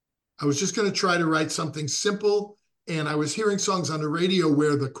 I was just going to try to write something simple. And I was hearing songs on the radio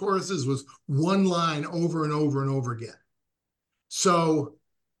where the choruses was one line over and over and over again. So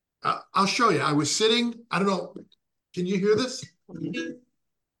I'll show you. I was sitting, I don't know, can you hear this?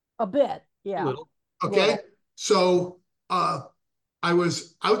 A bit, yeah. A little. Okay. Little. So I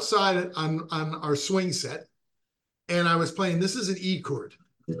was outside on our swing set, and I was playing, this is an E chord.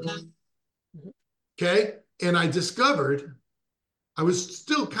 Okay. And I discovered, I was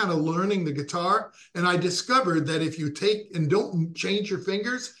still kind of learning the guitar, and I discovered that if you take and don't change your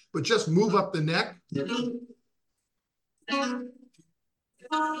fingers, but just move up the neck, there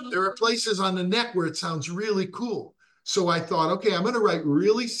are places on the neck where it sounds really cool. So I thought, okay, I'm going to write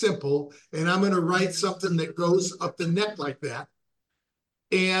really simple, and I'm going to write something that goes up the neck like that.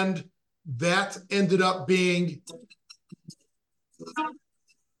 And that ended up being,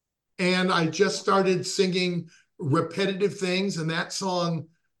 and I just started singing repetitive things, and that song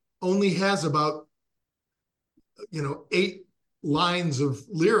only has about 8 lines of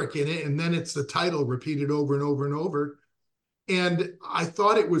lyric in it, and then it's the title repeated over and over and over. And I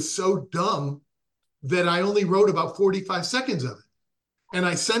thought it was so dumb that I only wrote about 45 seconds of it. And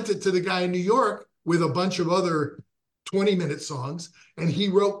I sent it to the guy in New York with a bunch of other 20-minute songs, and he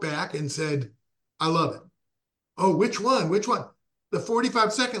wrote back and said, I love it. Oh, which one? Which one? The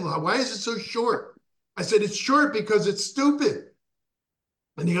 45-second one. Why is it so short? I said, it's short because it's stupid.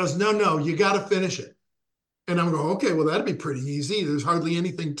 And he goes, no, you got to finish it. And I'm going, okay, well, that'd be pretty easy. There's hardly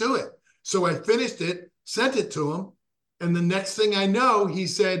anything to it. So I finished it, sent it to him. And the next thing I know, he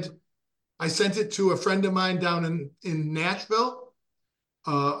said, I sent it to a friend of mine down in Nashville,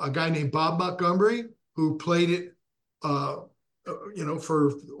 a guy named Bob Montgomery, who played it, for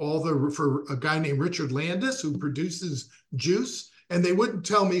a guy named Richard Landis, who produces Juice. And they wouldn't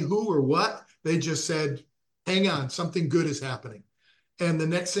tell me who or what. They just said, hang on, something good is happening. And the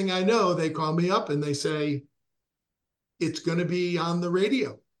next thing I know, they call me up and they say, it's going to be on the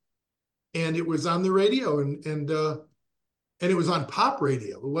radio. And it was on the radio, and it was on pop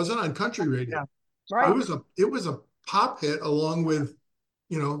radio. It wasn't on country radio. Yeah. Right. It was a pop hit along with,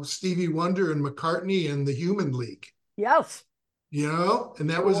 Stevie Wonder and McCartney and the Human League. Yes. And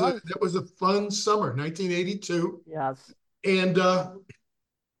that was a fun summer, 1982. Yes. And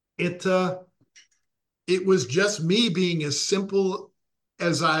it was just me being as simple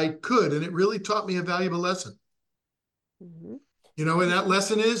as I could, and it really taught me a valuable lesson. Mm-hmm. And that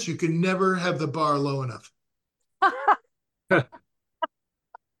lesson is you can never have the bar low enough.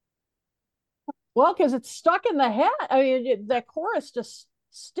 Well, because it's stuck in the head. I mean, that chorus just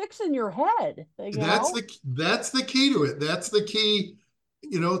sticks in your head. That's the key to it. That's the key.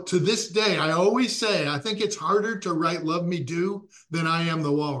 To this day, I always say, I think it's harder to write Love Me Do than I Am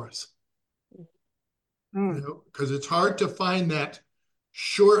the Walrus. Because it's hard to find that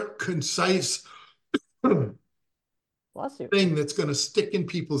short, concise thing that's going to stick in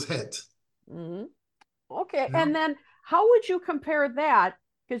people's heads. Mm-hmm. Okay. Yeah. And then how would you compare that?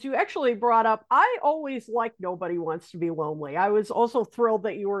 Because you actually brought up, I always liked Nobody Wants to Be Lonely. I was also thrilled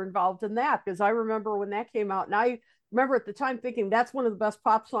that you were involved in that, because I remember when that came out, and I remember at the time thinking that's one of the best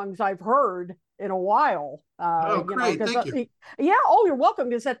pop songs I've heard in a while. Great. Thank you. Yeah. Oh, you're welcome.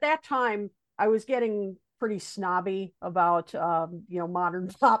 Because at that time I was getting pretty snobby about, modern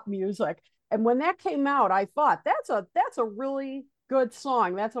pop music. And when that came out, I thought that's a really good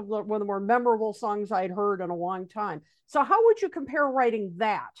song. That's one of the more memorable songs I'd heard in a long time. So how would you compare writing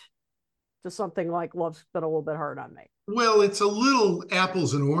that to something like Love's Been a Little Bit Hard on Me? Well, it's a little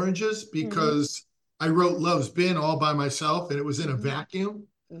apples and oranges, because I wrote Love's Been all by myself, and it was in a vacuum.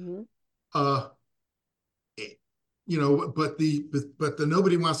 Mm-hmm. But the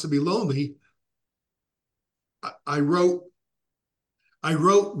Nobody Wants to Be Lonely, I wrote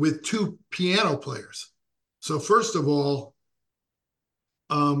with 2 piano players. So first of all,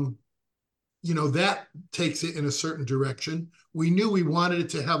 that takes it in a certain direction. We knew we wanted it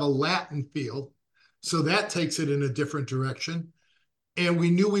to have a Latin feel, so that takes it in a different direction. And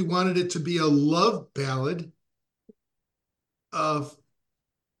we knew we wanted it to be a love ballad and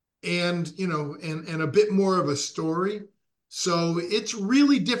a bit more of a story. So it's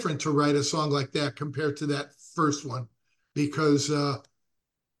really different to write a song like that compared to that first one, because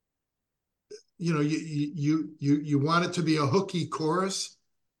you want it to be a hooky chorus,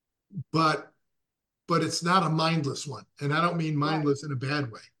 but it's not a mindless one. And I don't mean mindless in a bad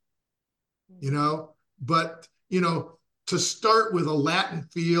way, but to start with a Latin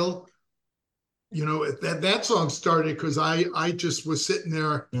feel, that song started because I just was sitting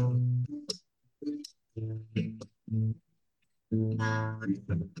there. And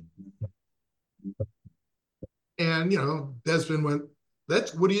Desmond went,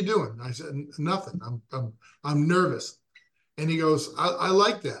 what are you doing? I said, nothing. I'm nervous. And he goes, I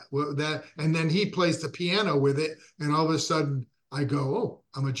like that. Well, and then he plays the piano with it, and all of a sudden I go, oh,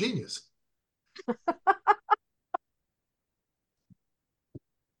 I'm a genius.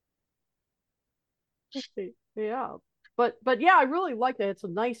 Yeah. But yeah, I really like that. It's a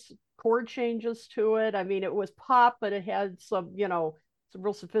nice chord changes to it. I mean, it was pop, but it had some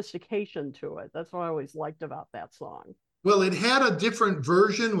real sophistication to it. That's what I always liked about that song. Well, it had a different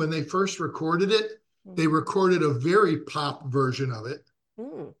version when they first recorded it. They recorded a very pop version of it.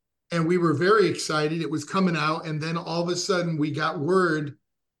 And we were very excited. It was coming out, and then all of a sudden we got word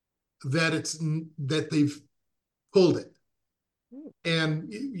that they've pulled it.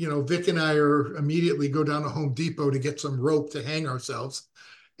 And Vic and I are immediately go down to Home Depot to get some rope to hang ourselves.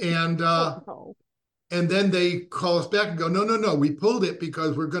 And and then they call us back and go, no, we pulled it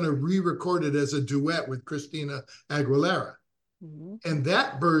because we're going to re-record it as a duet with Christina Aguilera. And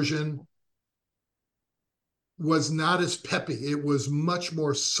that version was not as peppy. It was much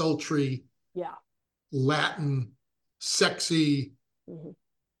more sultry, Latin, sexy.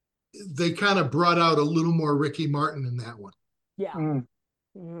 They kind of brought out a little more Ricky Martin in that one. Yep.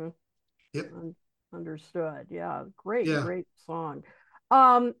 Understood. Yeah. Great song.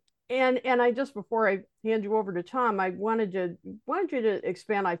 And I just, before I hand you over to Tom, I wanted you to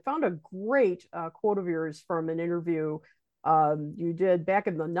expand. I found a great quote of yours from an interview you did back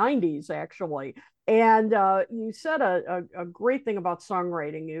in the 90s, actually. And you said a great thing about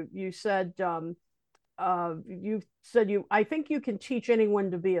songwriting. You said, I think you can teach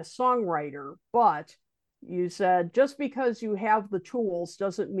anyone to be a songwriter, but you said, just because you have the tools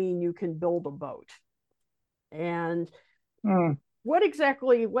doesn't mean you can build a boat. And what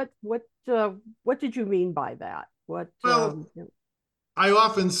exactly, what did you mean by that? I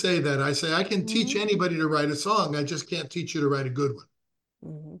often say that. I say, I can teach anybody to write a song. I just can't teach you to write a good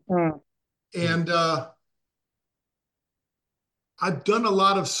one. And I've done a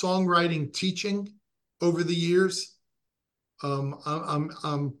lot of songwriting teaching over the years.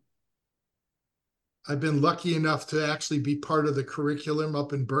 I've been lucky enough to actually be part of the curriculum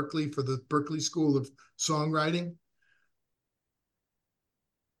up in Berkeley for the Berkeley School of Songwriting.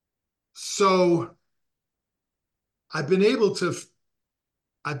 So I've been able to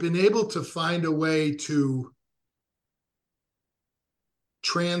find a way to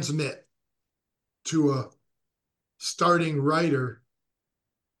transmit to a starting writer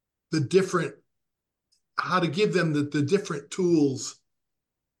how to give them the different tools,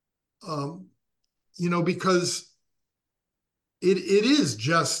 because it is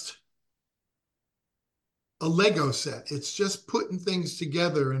just a Lego set. It's just putting things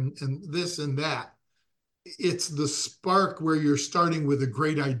together and this and that. It's the spark where you're starting with a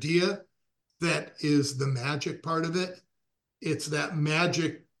great idea that is the magic part of it. It's that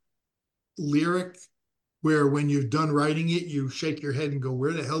magic lyric where when you're done writing it, you shake your head and go,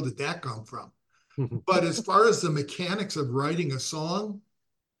 where the hell did that come from? But as far as the mechanics of writing a song,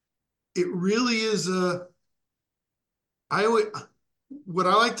 it really is what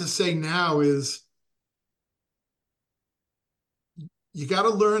I like to say now is you got to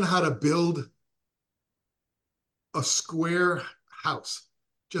learn how to build a square house,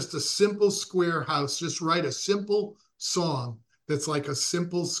 just a simple square house. Just write a simple song that's like a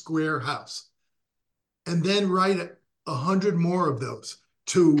simple square house. And then write 100 more of those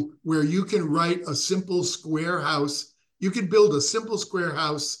to where you can write a simple square house. You can build a simple square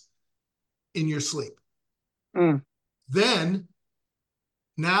house in your sleep. Then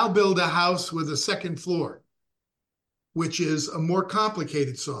now build a house with a second floor, which is a more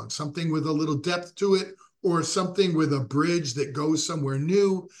complicated song, something with a little depth to it, or something with a bridge that goes somewhere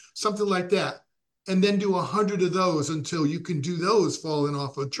new, something like that. And then do 100 of those until you can do those falling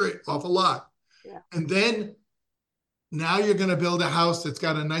off a lot. Yeah. And then now you're going to build a house that's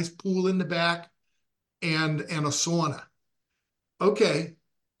got a nice pool in the back and a sauna. Okay,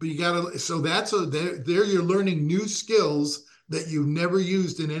 but you got to, so there you're learning new skills that you've never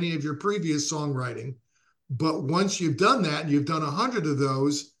used in any of your previous songwriting. But once you've done that and you've done 100 of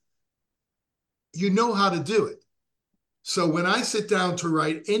those, you know how to do it. So when I sit down to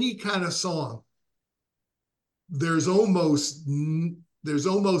write any kind of song, there's almost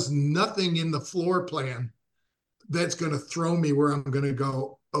nothing in the floor plan that's going to throw me where I'm going to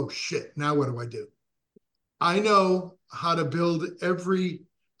go, oh shit, now what do I do? I know how to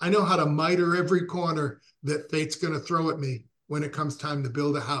I know how to miter every corner that fate's going to throw at me when it comes time to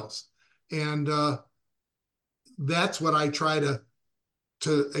build a house. And that's what I try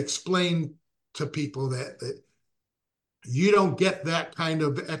to explain to people, that you don't get that kind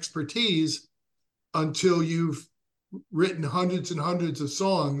of expertise until you've written hundreds and hundreds of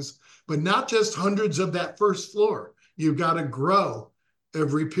songs, but not just hundreds of that first floor. You've got to grow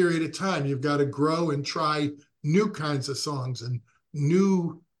every period of time. You've got to grow and try new kinds of songs and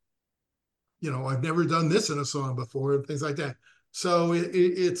new, I've never done this in a song before and things like that. So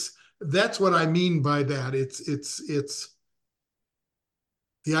that's what I mean by that. It's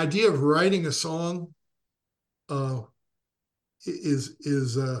the idea of writing a song is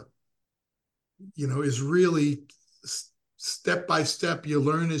really step by step. You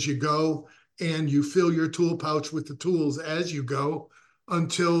learn as you go, and you fill your tool pouch with the tools as you go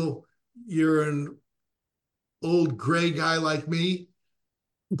until you're an old gray guy like me.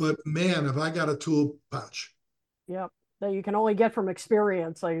 But man, have I got a tool pouch. Yep. That you can only get from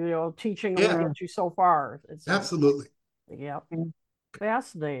experience. Like, teaching only gets you so far. Absolutely. Yep.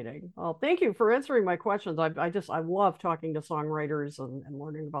 Fascinating. Well, thank you for answering my questions. I love talking to songwriters and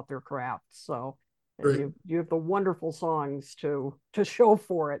learning about their crafts. So you have the wonderful songs to show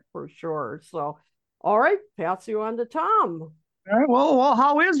for it, for sure. So, all right, pass you on to Tom. All right. Well,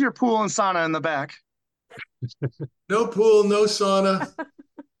 how is your pool and sauna in the back? No pool, no sauna.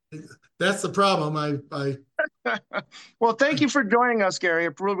 That's the problem. I Well, thank you for joining us, Gary.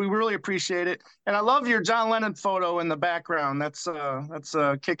 We really appreciate it, and I love your John Lennon photo in the background. That's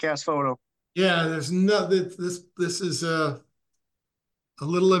a kick-ass photo. Yeah, there's no this is a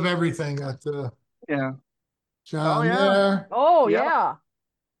little of everything. Got yeah, John there. Oh yeah,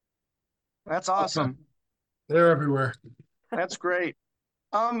 that's awesome. They're everywhere. That's great.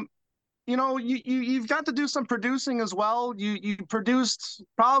 You've got to do some producing as well. You produced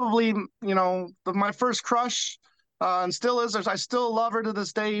probably, my first crush, and still is. I still love her to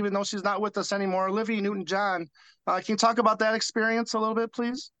this day, even though she's not with us anymore. Olivia Newton-John. Can you talk about that experience a little bit,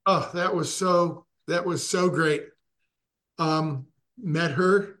 please? Oh, that was so great. Met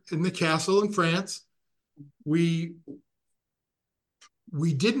her in the castle in France. We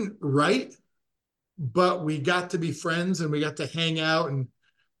didn't write, but we got to be friends and we got to hang out, and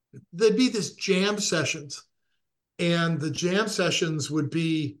there'd be this jam sessions, and the jam sessions would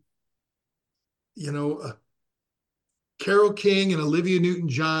be, Carole King and Olivia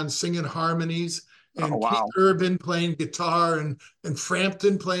Newton-John singing harmonies, and Keith Urban playing guitar, and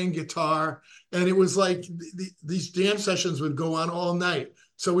Frampton playing guitar. And it was like these jam sessions would go on all night.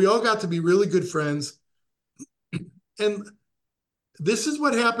 So we all got to be really good friends. And this is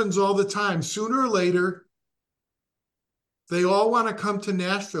what happens all the time. Sooner or later, they all want to come to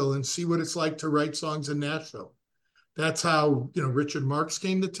Nashville and see what it's like to write songs in Nashville. That's how, Richard Marx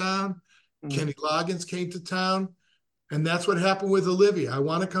came to town. Kenny Loggins came to town. And that's what happened with Olivia. I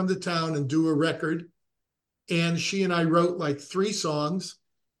want to come to town and do a record. And she and I wrote like 3 songs.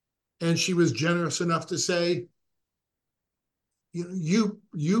 And she was generous enough to say, you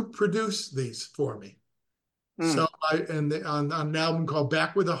produce these for me. So on an album called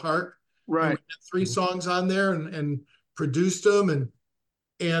Back with a Heart, right? We had 3 songs on there and produced them,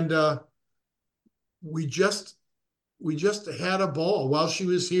 and we just had a ball while she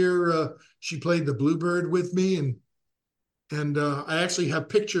was here. She played the Bluebird with me, and I actually have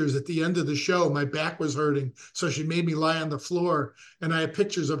pictures at the end of the show. My back was hurting, so she made me lie on the floor, and I have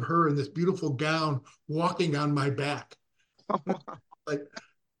pictures of her in this beautiful gown walking on my back. Like,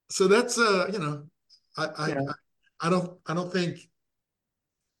 so that's I don't think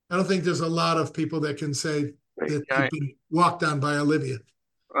there's a lot of people that can say that they've been walked on by Olivia.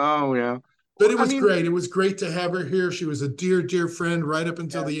 Oh yeah. But it was great. It was great to have her here. She was a dear, dear friend right up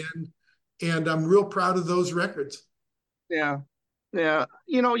until the end. And I'm real proud of those records. Yeah. Yeah.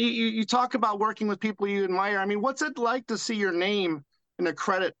 You talk about working with people you admire. I mean, what's it like to see your name in a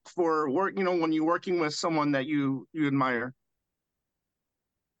credit for work, when you're working with someone that you admire?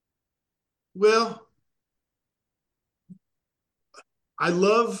 Well, I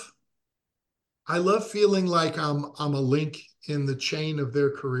love feeling like I'm a link in the chain of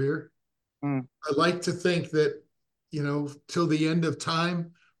their career. I like to think that, till the end of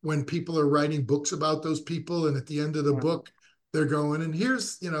time, when people are writing books about those people, and at the end of the book, they're going, and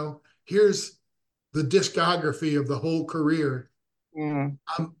here's the discography of the whole career.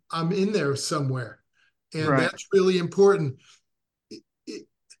 I'm in there somewhere. And that's really important.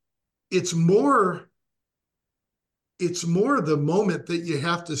 It's more the moment that you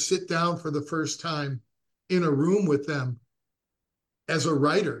have to sit down for the first time in a room with them as a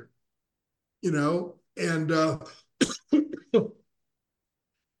writer, and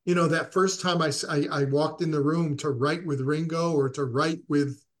that first time I walked in the room to write with Ringo or to write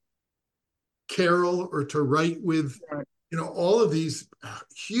with Carol or to write with all of these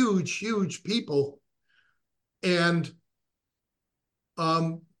huge people. And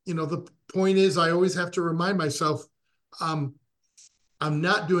the point is, I always have to remind myself, I'm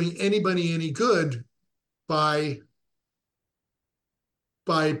not doing anybody any good by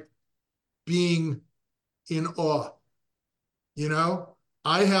being in awe.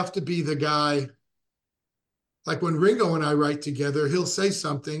 I have to be the guy. Like when Ringo and I write together, he'll say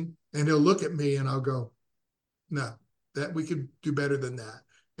something and he'll look at me and I'll go, no, that we could do better than that.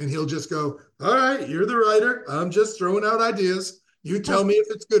 And he'll just go, all right, you're the writer. I'm just throwing out ideas. You tell me if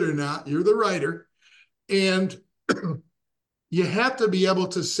it's good or not. You're the writer. And you have to be able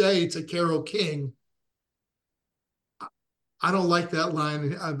to say to Carole King, I don't like that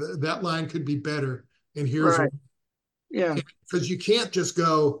line. That line could be better. And here's why. Yeah. Because you can't just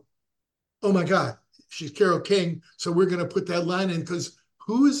go, oh my God, she's Carole King, so we're going to put that line in, because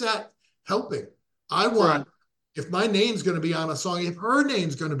who is that helping? I want, if my name's going to be on a song, if her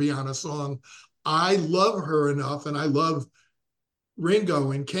name's going to be on a song, I love her enough, and I love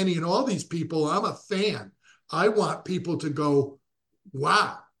Ringo and Kenny and all these people. I'm a fan. I want people to go,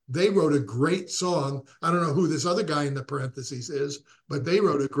 wow, they wrote a great song. I don't know who this other guy in the parentheses is, but they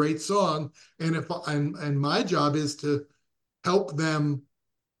wrote a great song. And and my job is to help them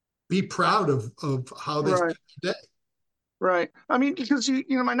be proud of how they spend their day. Right. I mean, because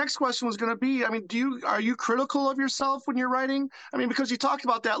my next question was going to be, I mean, are you critical of yourself when you're writing? I mean, because you talked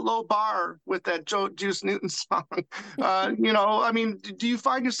about that low bar with that Juice Newton song. I mean, do you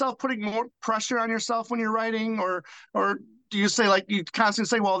find yourself putting more pressure on yourself when you're writing, or do you say, like, you constantly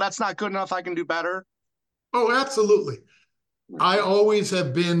say, well, that's not good enough, I can do better? Oh, absolutely. I always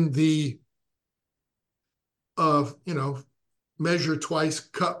have been the measure twice,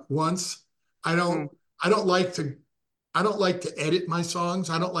 cut once. I don't like to edit my songs.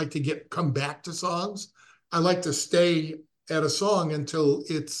 I don't like to come back to songs. I like to stay at a song until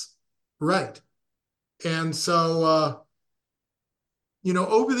it's right. And so,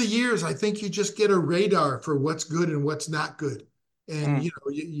 over the years, I think you just get a radar for what's good and what's not good. And,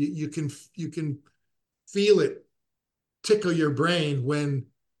 you can feel it tickle your brain when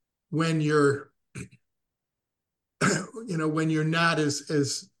you're, when you're not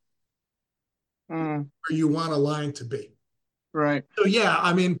as where you want a line to be. Right. So yeah,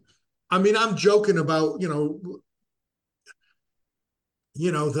 I mean, I'm joking about,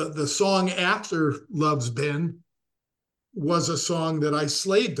 the song after Love's Been was a song that I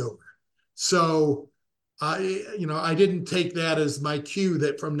slaved over. So I didn't take that as my cue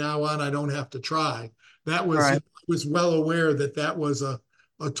that from now on I don't have to try. That was, I was well aware that was a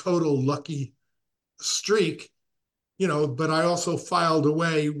total lucky streak, but I also filed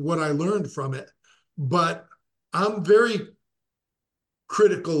away what I learned from it. But I'm very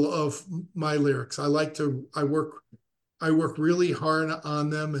critical of my lyrics. I work really hard on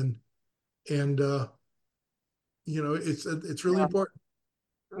them, and it's really important.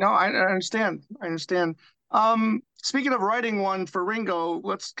 No, I understand. Speaking of writing one for Ringo,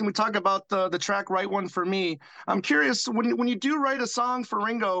 can we talk about the track "Write One for Me"? I'm curious, when you do write a song for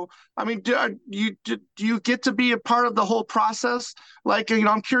Ringo, I mean, do you get to be a part of the whole process? Like,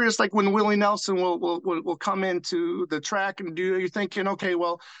 I'm curious, like when Willie Nelson will come into the track, and you're thinking, okay,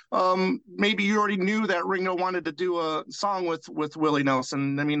 well, maybe you already knew that Ringo wanted to do a song with Willie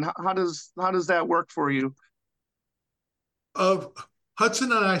Nelson. I mean, how does that work for you?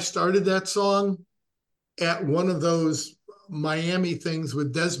 Hudson and I started that song at one of those Miami things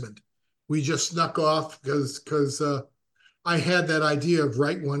with Desmond. We just snuck off because I had that idea of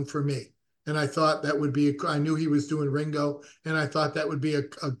 "Write One for Me," and I thought that would be. I knew he was doing Ringo, and I thought that would be a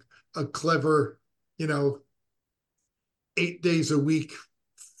clever, 8 days a week,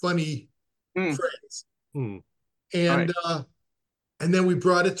 funny phrase. And then we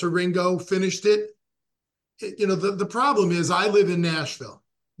brought it to Ringo, finished it. The problem is I live in Nashville.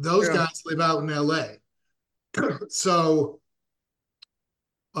 Those guys live out in LA. So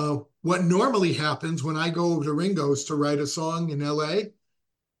what normally happens when I go over to Ringo's to write a song in LA,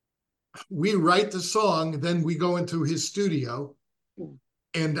 we write the song, then we go into his studio,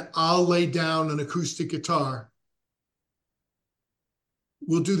 and I'll lay down an acoustic guitar.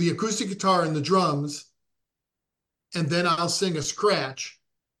 We'll do the acoustic guitar and the drums, and then I'll sing a scratch,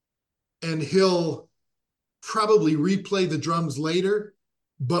 and he'll probably replay the drums later,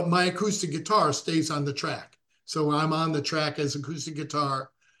 but my acoustic guitar stays on the track. So I'm on the track as acoustic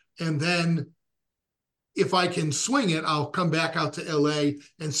guitar. And then if I can swing it, I'll come back out to LA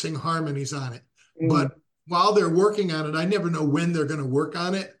and sing harmonies on it. But while they're working on it, I never know when they're going to work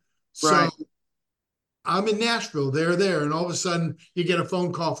on it. So Right. I'm in Nashville, they're there, and all of a sudden you get a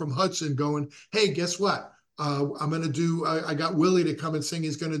phone call from Hudson going, hey, guess what? I'm going to do, I got Willie to come and sing.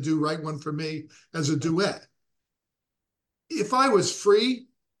 He's going to do Write One for Me as a duet. If I was free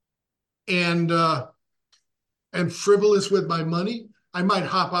and frivolous with my money, I might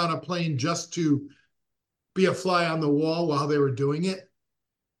hop on a plane just to be a fly on the wall while they were doing it.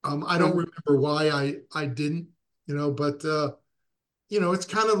 I don't remember why I didn't, but it's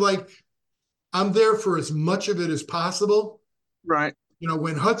kind of like I'm there for as much of it as possible. Right.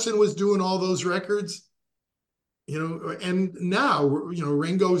 When Hudson was doing all those records, and now,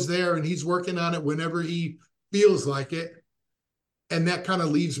 Ringo's there and he's working on it whenever he feels like it. And that kind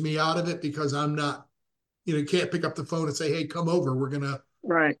of leaves me out of it because I'm not, can't pick up the phone and say, hey, come over. We're going to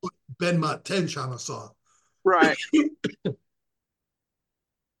put Ben Mott Tench on a song. Right.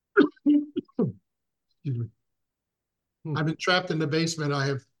 I've been trapped in the basement. I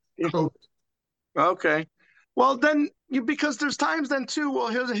have COVID. Okay. Well, then because there's times then too, well,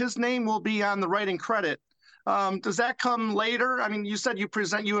 his name will be on the writing credit. Does that come later? I mean, you said you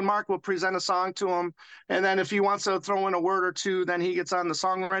and Mark will present a song to him, and then if he wants to throw in a word or two, then he gets on the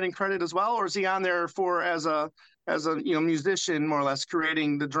songwriting credit as well, or is he on there as a musician, more or less,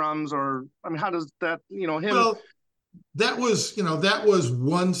 creating the drums? Or I mean, how does that him? Well, that was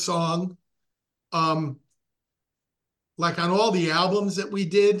one song. Like on all the albums that we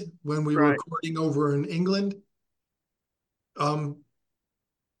did when we were recording over in England,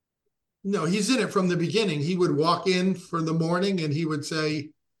 no, he's in it from the beginning. He would walk in for the morning and he would say,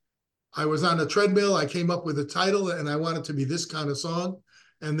 I was on a treadmill, I came up with a title and I want it to be this kind of song.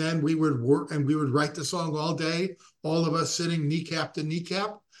 And then we would work and we would write the song all day, all of us sitting kneecap to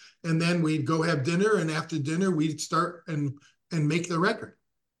kneecap. And then we'd go have dinner, and after dinner we'd start and make the record.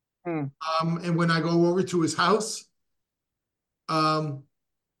 And when I go over to his house,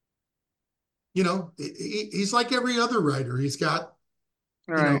 he's like every other writer. He's got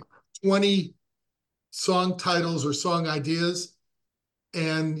 20 song titles or song ideas,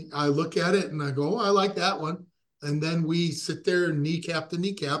 and I look at it and I go, oh, I like that one. And then we sit there kneecap to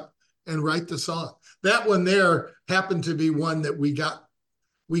kneecap and write the song. That one there happened to be one that we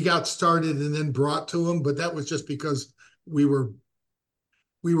got started and then brought to him, but that was just because we were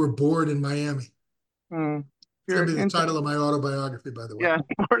bored in Miami. It's going to be the title of my autobiography, by the way. Yeah,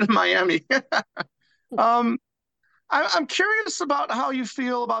 bored in Miami. I'm curious about how you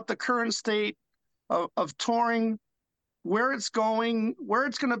feel about the current state of touring, where it's going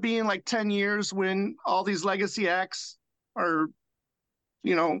to be in like 10 years when all these legacy acts are,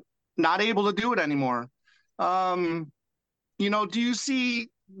 not able to do it anymore. Do you see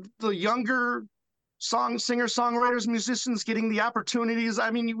the younger singer-songwriters, musicians getting the opportunities? I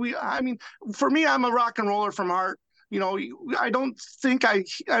mean, for me, I'm a rock and roller from heart. I don't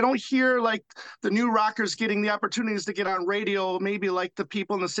hear like the new rockers getting the opportunities to get on radio, maybe like the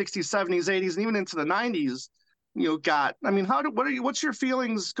people in the 60s, 70s, 80s, and even into the 90s, got. I mean, what's your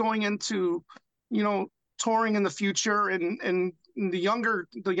feelings going into, touring in the future and the younger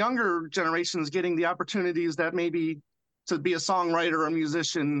generations getting the opportunities that maybe to be a songwriter or a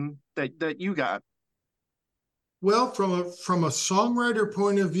musician that you got? Well, from a songwriter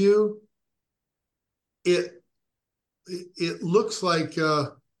point of view, it looks like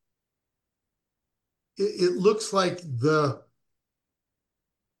the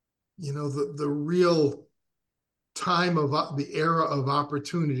real time of the era of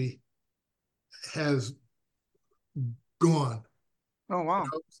opportunity has gone. Oh wow!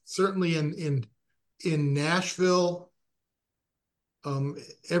 Certainly in Nashville,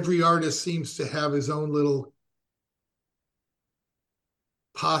 every artist seems to have his own little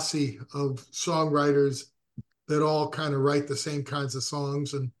posse of songwriters that all kind of write the same kinds of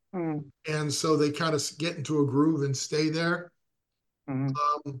songs, and so they kind of get into a groove and stay there.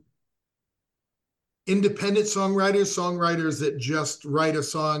 Independent songwriters that just write a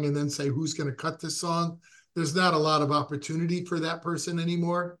song and then say, who's going to cut this song? There's not a lot of opportunity for that person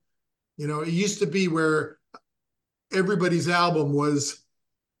anymore. It used to be where everybody's album was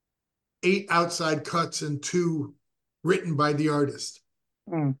 8 outside cuts and 2 written by the artist.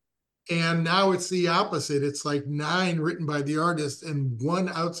 And now it's the opposite. It's like 9 written by the artist and 1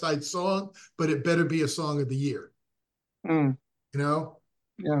 outside song, but it better be a song of the year. Yeah.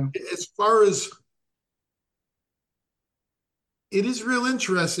 As far as it is real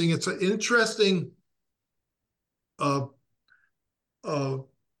interesting. It's interesting a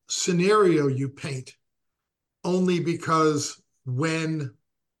scenario you paint, only because when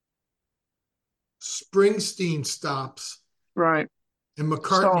Springsteen stops, right, and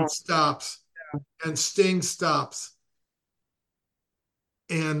McCartney so stops, and Sting stops,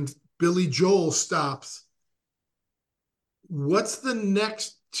 and Billy Joel stops, what's the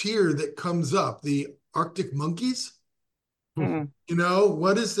next tier that comes up? The Arctic Monkeys? mm,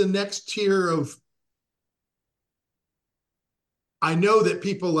 What is the next tier of? I know that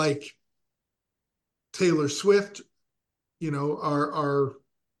people like Taylor Swift, are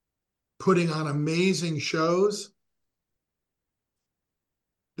putting on amazing shows.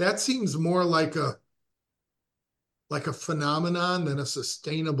 That seems more like a phenomenon than a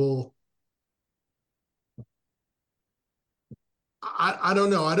sustainable. I don't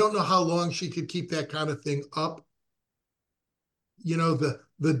know. I don't know how long she could keep that kind of thing up.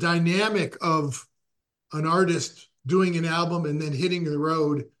 The dynamic of an artist doing an album and then hitting the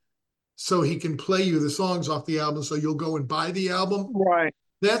road so he can play you the songs off the album so you'll go and buy the album. right.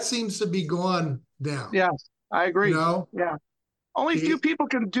 That seems to be gone now. Yes, I agree. You know? Yeah. Only few It- people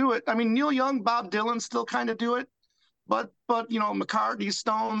can do it. I mean, Neil Young, Bob Dylan still kind of do it, but McCartney,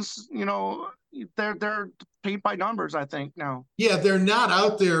 Stones, they're paint by numbers, I think now. yeah, they're not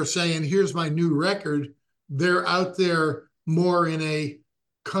out there saying, here's my new record. They're out there more in a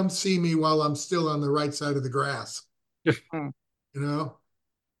come see me while I'm still on the right side of the grass. Mm, You know?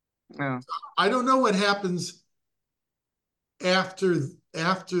 yeah. I don't know what happens after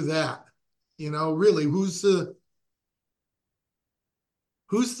that. Really, who's the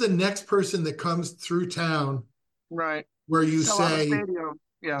next person that comes through town Right. where you Sell out a say, stadium.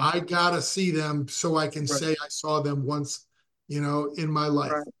 Yeah. I gotta see them so I can Right. say I saw them once, in my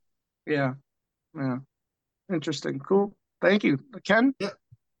life. Right. Yeah. Yeah. Interesting. Cool. Thank you. Ken? Yeah.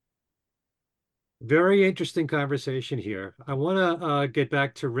 Very interesting conversation here. I want to get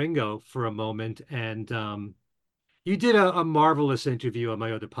back to Ringo for a moment. And you did a marvelous interview on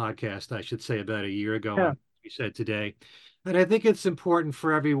my other podcast, I should say, about a year ago, Yeah. on you said today. And I think it's important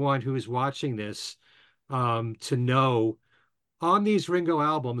for everyone who is watching this to know on these Ringo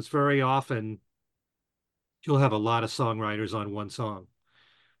albums, very often you'll have a lot of songwriters on one song.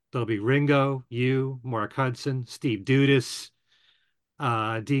 There'll be Ringo, you, Mark Hudson, Steve Dudis,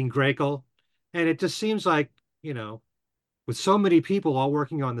 Dean Grakel. And it just seems like, with so many people all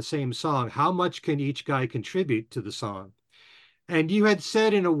working on the same song, how much can each guy contribute to the song? And you had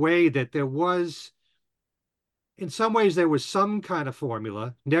said in a way that in some ways, there was some kind of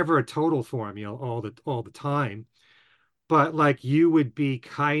formula, never a total formula all the time, but like you would be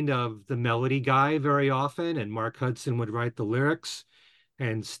kind of the melody guy very often, and Mark Hudson would write the lyrics,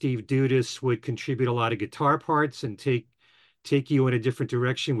 and Steve Dudis would contribute a lot of guitar parts and take you in a different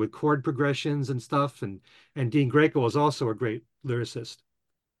direction with chord progressions and stuff. And Dean Grakel is also a great lyricist.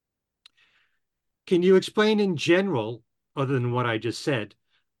 Can you explain in general, other than what I just said,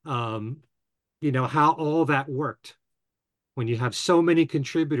 how all that worked when you have so many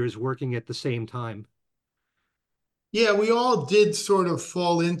contributors working at the same time? Yeah, we all did sort of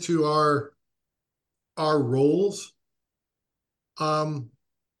fall into our roles.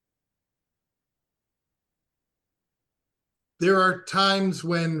 There are times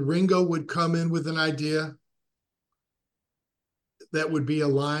when Ringo would come in with an idea that would be a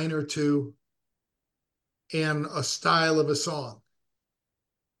line or two and a style of a song.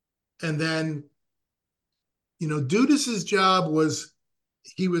 And then, Dudis's job was,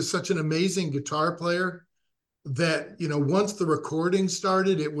 he was such an amazing guitar player that, once the recording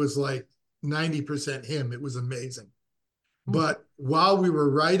started, it was like 90% him. It was amazing. But while we were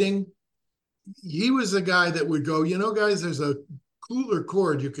writing, he was a guy that would go, guys, there's a cooler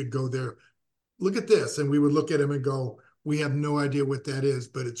chord you could go there. Look at this. And we would look at him and go, we have no idea what that is,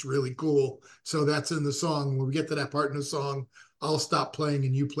 but it's really cool. So that's in the song. When we get to that part in the song, I'll stop playing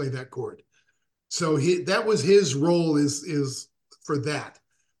and you play that chord. So that was his role is for that.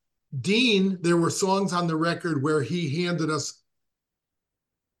 Dean, there were songs on the record where he handed us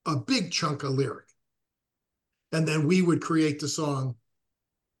a big chunk of lyric. And then we would create the song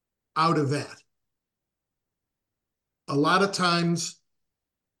out of that. A lot of times,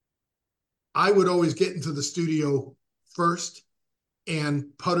 I would always get into the studio first and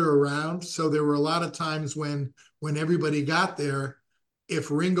putter around. So there were a lot of times when everybody got there,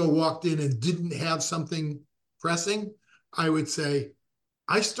 if Ringo walked in and didn't have something pressing, I would say,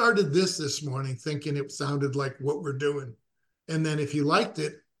 I started this morning thinking it sounded like what we're doing. And then if he liked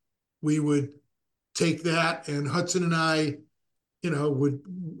it, we would take that, and Hudson and I,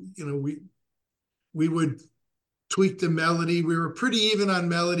 we would tweak the melody. We were pretty even on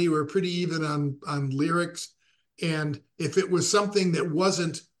melody. We were pretty even on lyrics. And if it was something that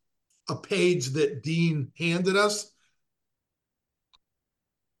wasn't a page that Dean handed us,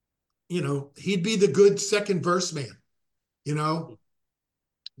 he'd be the good second verse man. You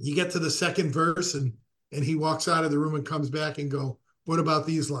get to the second verse and he walks out of the room and comes back and go, what about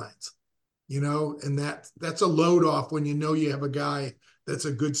these lines? And that's a load off when you have a guy that's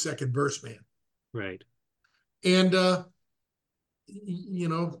a good second verse man. Right. And and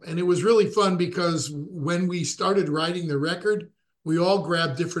it was really fun because when we started writing the record, we all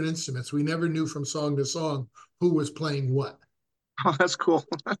grabbed different instruments. We never knew from song to song who was playing what. Oh, that's cool.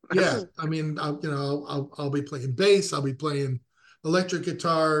 Yeah, I mean, I'll be playing bass, I'll be playing electric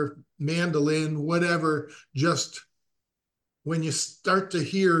guitar, mandolin, whatever. Just when you start to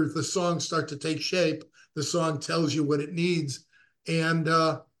hear the song start to take shape, the song tells you what it needs, and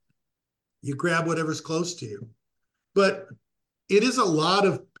you grab whatever's close to you. But it is a lot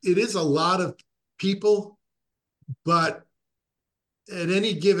of people, but at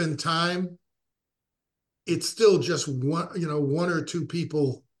any given time, it's still just one or two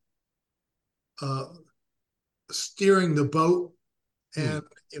people steering the boat and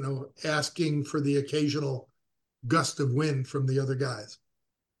asking for the occasional gust of wind from the other guys.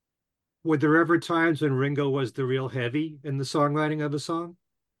 Were there ever times when Ringo was the real heavy in the songwriting of a song?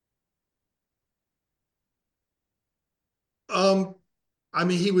 I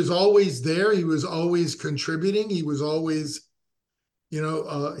mean, he was always there. He was always contributing. He was always,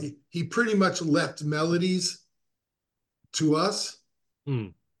 he pretty much left melodies to us,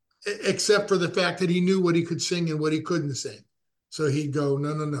 except for the fact that he knew what he could sing and what he couldn't sing. So he'd go,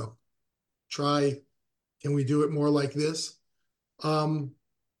 no, try. Can we do it more like this? I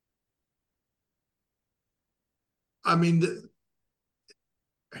mean,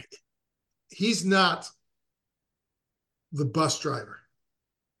 he's not the bus driver,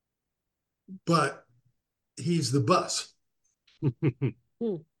 but he's the bus.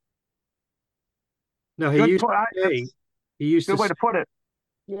 No, Good he used good to way to put it.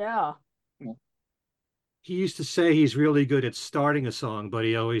 Yeah. He used to say he's really good at starting a song, but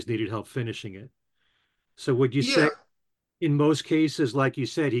he always needed help finishing it. So would you say in most cases, like you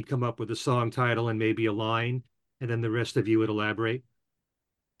said, he'd come up with a song title and maybe a line, and then the rest of you would elaborate?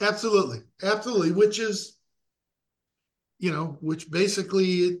 Absolutely. Which is, which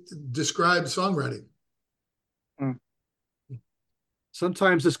basically describes songwriting.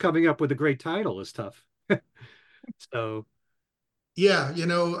 Sometimes just coming up with a great title is tough. So, yeah,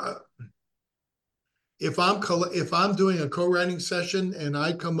 if I'm doing a co-writing session and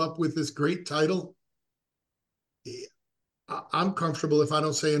I come up with this great title, I'm comfortable if I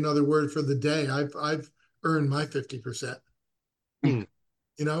don't say another word for the day. I've earned my 50%.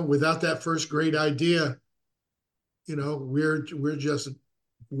 Without that first great idea, we're just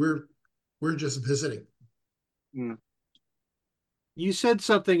visiting. You said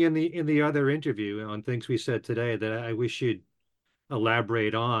something in the other interview on things we said today that I wish you'd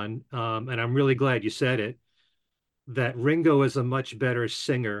elaborate on, and I'm really glad you said it, that Ringo is a much better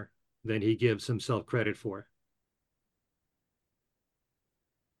singer than he gives himself credit for.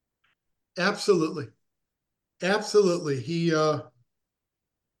 Absolutely. He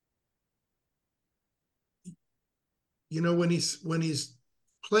when he's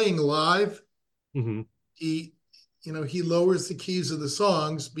playing live, he lowers the keys of the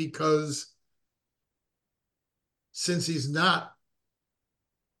songs because since he's not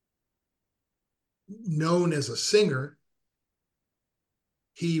known as a singer,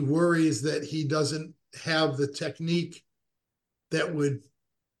 he worries that he doesn't have the technique that would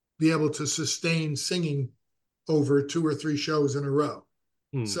be able to sustain singing over 2 or 3 shows in a row.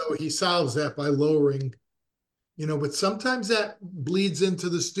 So he solves that by lowering, but sometimes that bleeds into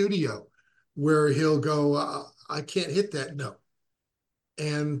the studio where he'll go, I can't hit that note.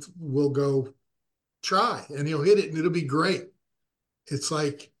 And we'll go, try, and he'll hit it and it'll be great. It's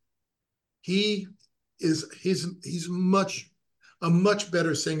like he's a much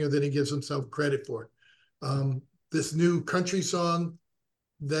better singer than he gives himself credit for. This new country song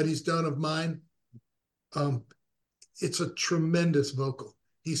that he's done of mine, it's a tremendous vocal.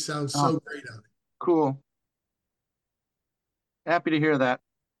 He sounds so great on it. Cool. Happy to hear that.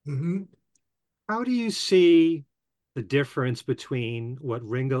 How do you see the difference between what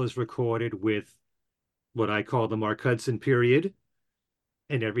Ringo's recorded with what I call the Mark Hudson period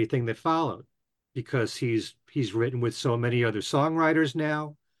and everything that followed? Because he's written with so many other songwriters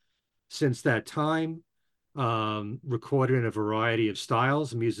now since that time, recorded in a variety of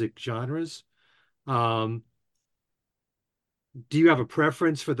styles, music genres. Do you have a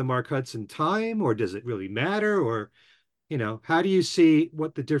preference for the Mark Hudson time, or does it really matter? Or, how do you see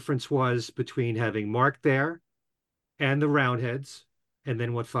what the difference was between having Mark there and the Roundheads, and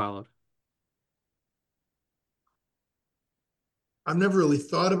then what followed? I've never really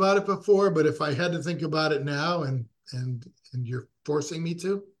thought about it before, but if I had to think about it now, and you're forcing me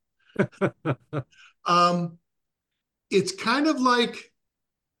to, um, it's kind of like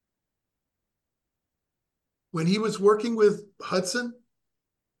when he was working with Hudson,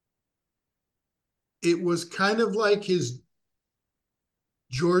 it was kind of like his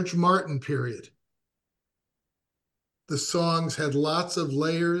George Martin period. The songs had lots of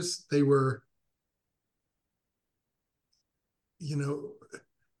layers. They were, you know,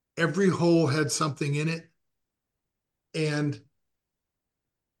 every hole had something in it. And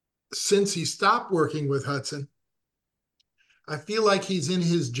since he stopped working with Hudson, I feel like he's in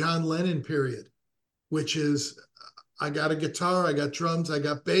his John Lennon period, which is I got a guitar, I got drums, I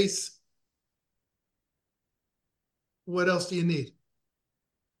got bass. What else do you need?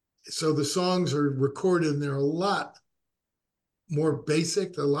 So the songs are recorded and they're a lot more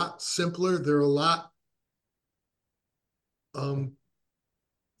basic, they're a lot simpler, they're a lot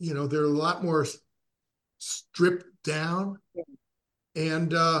they're a lot more stripped down.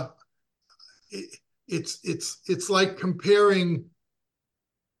 And it's like comparing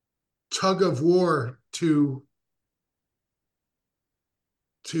Tug of War to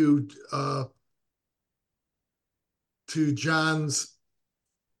John's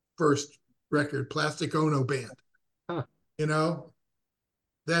first record, Plastic Ono Band. Huh. You know,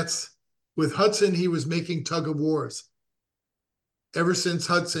 that's with Hudson, he was making Tug of Wars. Ever since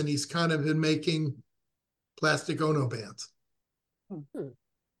Hudson, he's kind of been making Plastic Ono Bands.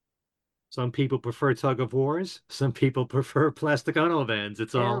 Some people prefer Tug of Wars. Some people prefer Plastic Ono Bands.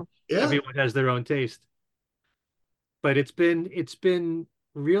 It's all, everyone has their own taste. But it's been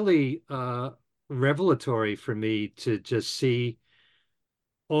really revelatory for me to just see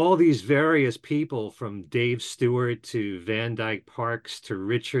all these various people, from Dave Stewart to Van Dyke Parks to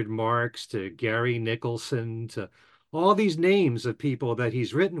Richard Marx to Gary Nicholson, to all these names of people that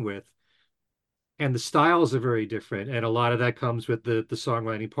he's written with. And the styles are very different. And a lot of that comes with the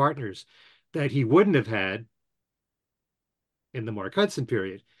songwriting partners that he wouldn't have had in the Mark Hudson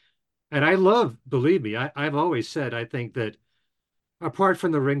period. And I love, believe me, I've always said, I think that apart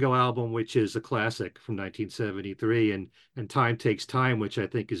from the Ringo album, which is a classic from 1973, and Time Takes Time, which I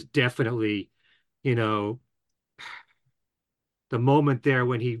think is definitely, you know, the moment there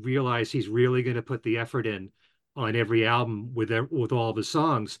when he realized he's really going to put the effort in on every album with all of his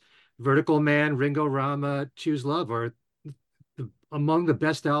songs. Vertical Man, Ringo Rama, Choose Love are among the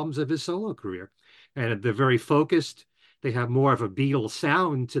best albums of his solo career. And they're very focused. They have more of a Beatles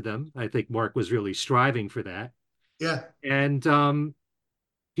sound to them. I think Mark was really striving for that. Yeah. And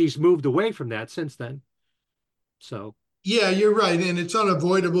he's moved away from that since then. So. Yeah, you're right. And it's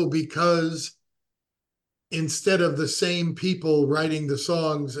unavoidable because instead of the same people writing the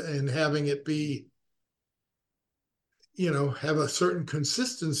songs and having it be, have a certain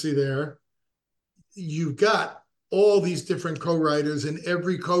consistency there, you've got all these different co-writers, and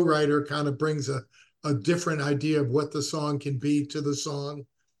every co-writer kind of brings a different idea of what the song can be to the song.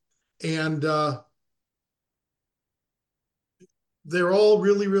 And they're all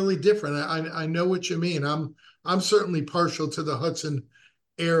really, really different. I know what you mean. I'm certainly partial to the Hudson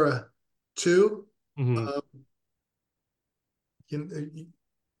era too. Mm-hmm.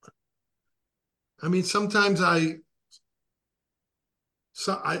 I mean, sometimes I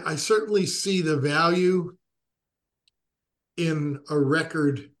certainly see the value in a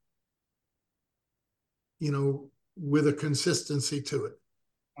record, with a consistency to it,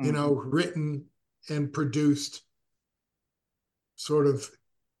 written and produced sort of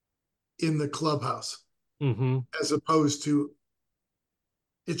in the clubhouse, as opposed to,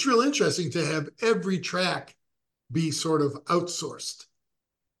 it's real interesting to have every track be sort of outsourced.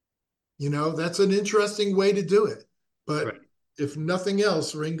 That's an interesting way to do it. But right. If nothing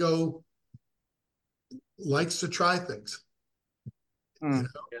else, Ringo likes to try things. Yeah.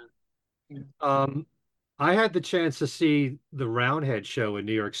 I had the chance to see the Roundhead show in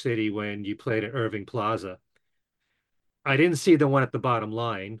New York City when you played at Irving Plaza. I didn't see the one at the Bottom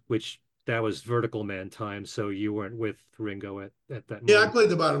Line, which that was Vertical Man time, so you weren't with Ringo at that moment. Yeah, I played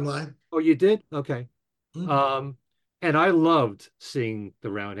the Bottom Line. Oh, you did? Okay. And I loved seeing the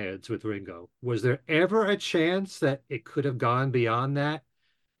Roundheads with Ringo. Was there ever a chance that it could have gone beyond that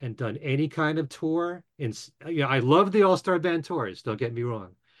and done any kind of tour? I love the All-Star Band tours, don't get me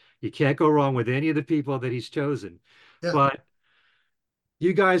wrong. You can't go wrong with any of the people that he's chosen. Yeah. But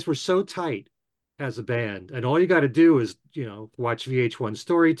you guys were so tight as a band, and all you got to do is, watch VH1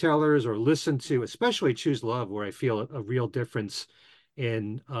 Storytellers or listen to, especially Choose Love, where I feel a real difference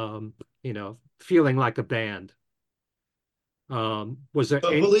in, feeling like a band. Was there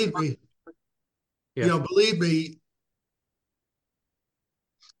But any? believe me, Yeah. believe me,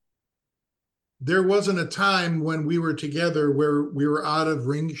 there wasn't a time when we were together where we were out of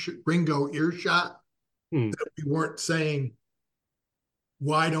Ringo earshot Hmm. that we weren't saying,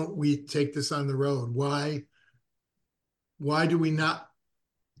 why don't we take this on the road? Why do we not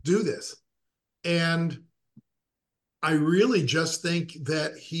do this? And I really just think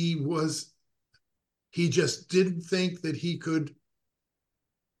that he just didn't think that he could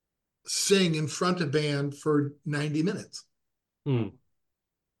sing in front of band for 90 minutes. Hmm.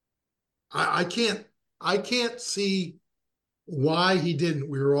 I can't see why he didn't.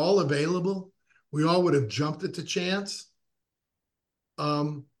 We were all available. We all would have jumped at the chance.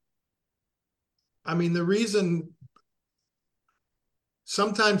 I mean,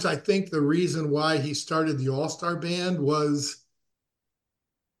 sometimes I think the reason why he started the All-Star Band was,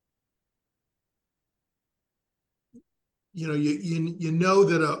 you know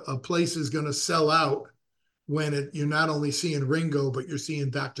that a place is going to sell out when you're not only seeing Ringo, but you're seeing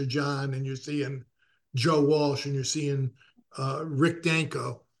Dr. John, and you're seeing Joe Walsh, and you're seeing Rick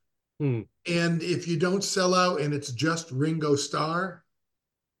Danko. Hmm. And if you don't sell out and it's just Ringo Starr,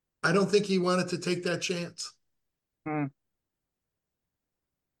 I don't think he wanted to take that chance. Hmm.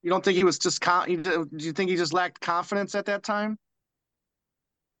 You don't think he was just do you think he just lacked confidence at that time?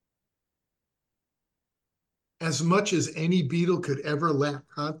 As much as any Beatle could ever lack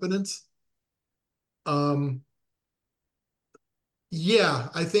confidence, yeah,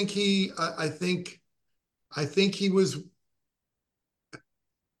 I think he was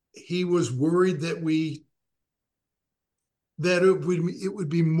worried that it would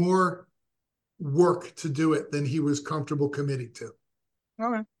be more work to do it than he was comfortable committing to.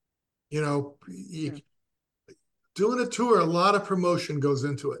 Okay. Doing a tour, a lot of promotion goes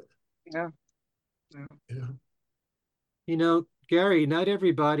into it. Yeah. Gary, not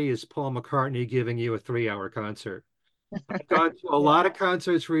everybody is Paul McCartney giving you a 3-hour concert. I've gone to a lot of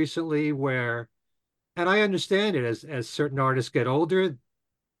concerts recently where, and I understand it, as certain artists get older,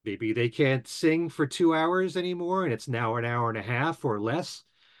 maybe they can't sing for 2 hours anymore, and it's now an hour and a half or less.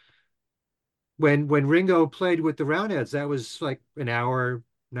 When Ringo played with the Roundheads, that was like an hour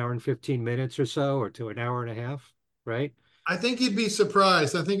and 15 minutes or so, or to an hour and a half, right? I think you'd be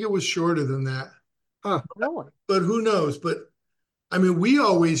surprised. I think it was shorter than that. Oh, really? But who knows? But I mean, we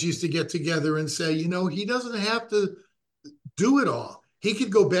always used to get together and say, he doesn't have to do it all. He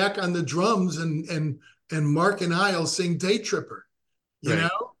could go back on the drums and Mark and I'll sing Day Tripper. You right.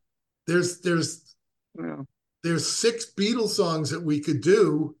 know, there's Yeah. 6 Beatles songs that we could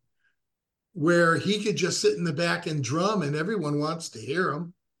do where he could just sit in the back and drum, and everyone wants to hear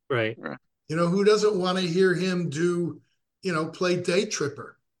him. Right. Who doesn't want to hear him play Day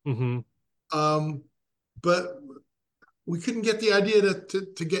Tripper? Mm-hmm. But we couldn't get the idea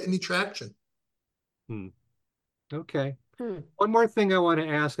to get any traction. Okay. One more thing I want to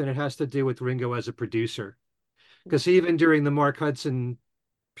ask, and it has to do with Ringo as a producer. Because even during the Mark Hudson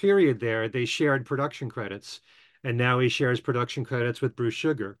period there, they shared production credits. And now he shares production credits with Bruce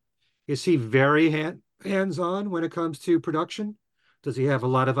Sugar. Is he very hands-on when it comes to production? Does he have a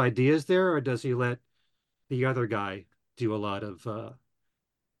lot of ideas there, or does he let the other guy do a lot of, the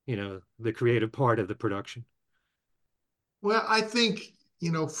creative part of the production? Well, I think,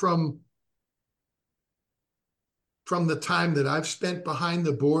 from the time that I've spent behind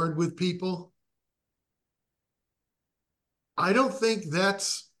the board with people, I don't think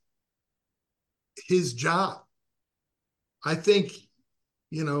that's his job. I think,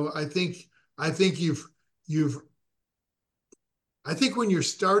 I think when you're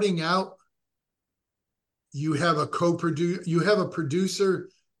starting out, you have a producer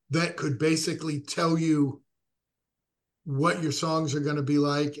that could basically tell you what your songs are going to be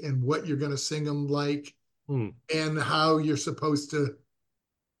like and what you're going to sing them like, and how you're supposed to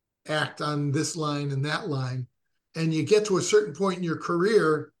act on this line and that line. And you get to a certain point in your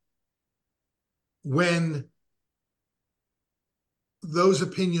career when those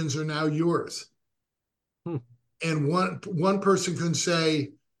opinions are now yours. And one person can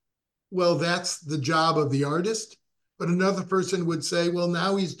say, well, that's the job of the artist. But another person would say, well,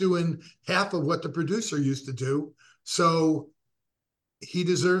 now he's doing half of what the producer used to do, so he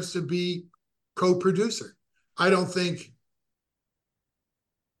deserves to be co-producer. I don't think,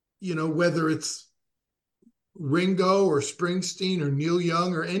 whether it's Ringo or Springsteen or Neil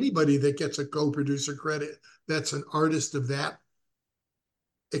Young or anybody that gets a co-producer credit that's an artist of that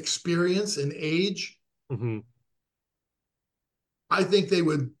experience and age, I think they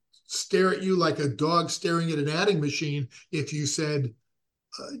would stare at you like a dog staring at an adding machine if you said,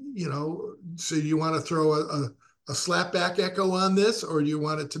 so you want to throw a slapback echo on this, or do you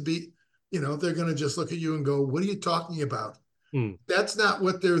want it to be, they're going to just look at you and go, what are you talking about? That's not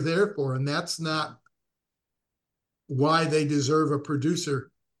what they're there for, and that's not why they deserve a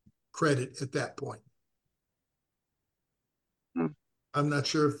producer credit at that point. I'm not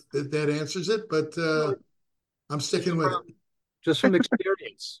sure if that answers it, but I'm sticking with it. Just from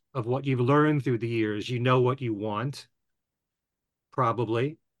experience of what you've learned through the years, you know what you want,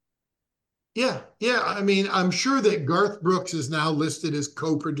 probably. Yeah. I mean, I'm sure that Garth Brooks is now listed as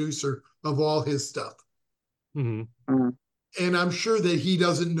co-producer of all his stuff. Mm-hmm. And I'm sure that he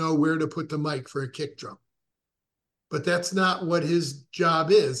doesn't know where to put the mic for a kick drum. But that's not what his job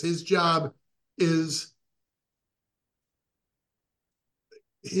is. His job is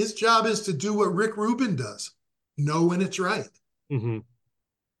to do what Rick Rubin does. Know when it's right. Mm-hmm.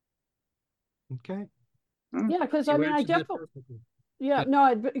 Okay. Yeah, because I mean, I definitely. Yeah,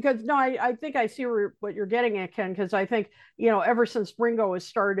 no, because I think I see what you're getting at, Ken, because I think, ever since Ringo has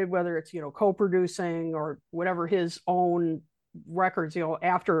started, whether it's, co-producing or whatever his own records,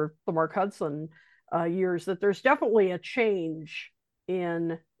 after the Mark Hudson years, that there's definitely a change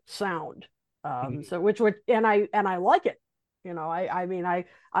in sound. So and I like it. I mean, I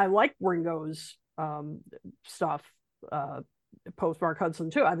like Ringo's stuff post Mark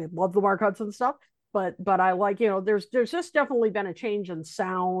Hudson too. I mean, love the Mark Hudson stuff, but I like, there's just definitely been a change in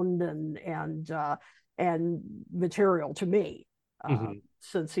sound and material to me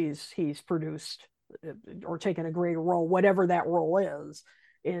since he's produced or taken a greater role, whatever that role is,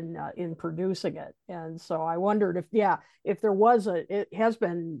 in producing it. And so I wondered if there was it has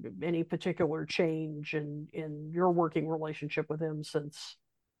been any particular change in your working relationship with him since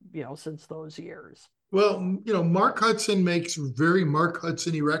those years. Well, Mark Hudson makes very Mark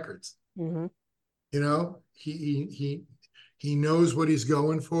Hudson-y records. Mm-hmm. He knows what he's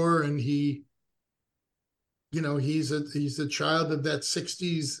going for, and he's a child of that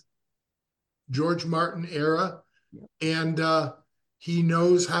 60s George Martin era, and he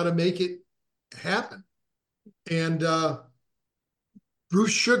knows how to make it happen. And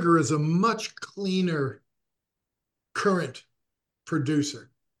Bruce Sugar is a much cleaner current producer.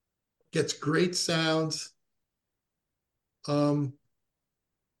 Gets great sounds. And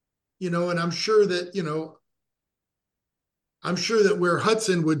I'm sure that where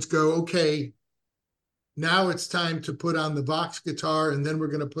Hudson would go, okay, now it's time to put on the Vox guitar, and then we're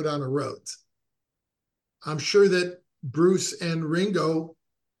going to put on a Rhodes. I'm sure that Bruce and Ringo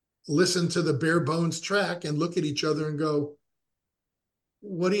listen to the bare bones track and look at each other and go,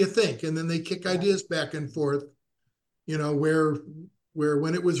 what do you think? And then they kick ideas back and forth, where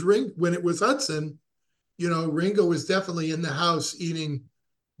when it was Hudson, Ringo was definitely in the house eating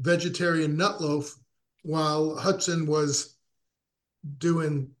vegetarian nutloaf while Hudson was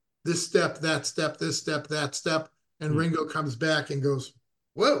doing this step, that step, this step, that step. And Ringo comes back and goes,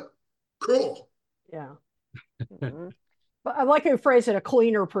 whoa, cool. Yeah. Mm-hmm. But I like how you phrase it, a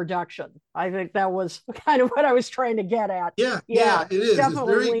cleaner production. I think that was kind of what I was trying to get at. Yeah, it is.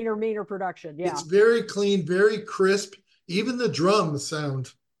 Definitely it's leaner, meaner production. Yeah. It's very clean, very crisp. Even the drums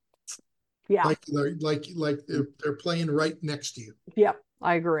sound like they're playing right next to you. Yep,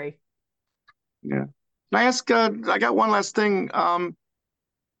 I agree. Yeah. Can I ask, I got one last thing.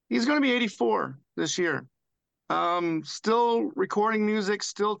 He's going to be 84 this year. Still recording music,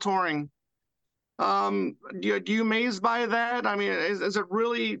 still touring. Do you amazed by that? I mean, is it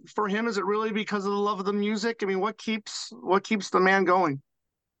really for him? Is it really because of the love of the music? I mean, what keeps the man going?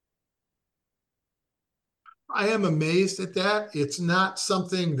 I am amazed at that. It's not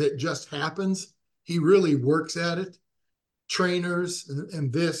something that just happens. He really works at it. Trainers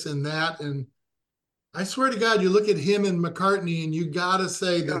and this and that. And I swear to God, you look at him and McCartney, and you got to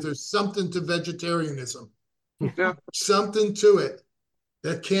say that there's something to vegetarianism. Yeah. Something to it.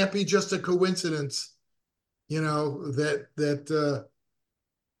 That can't be just a coincidence, that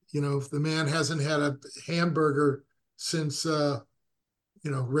if the man hasn't had a hamburger since,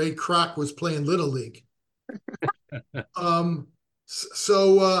 Ray Kroc was playing Little League.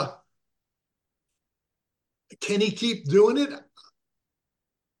 So can he keep doing it?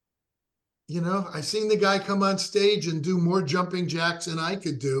 I seen the guy come on stage and do more jumping jacks than I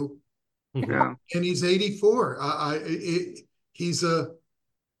could do. Yeah. And he's 84. He's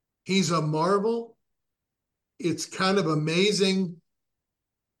a marvel. It's kind of amazing.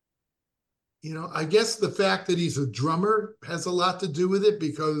 I guess the fact that he's a drummer has a lot to do with it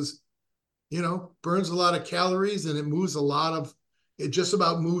because, burns a lot of calories and it just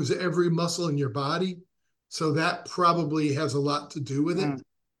about moves every muscle in your body. So that probably has a lot to do with it.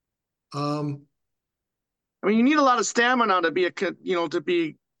 I mean, you need a lot of stamina to be to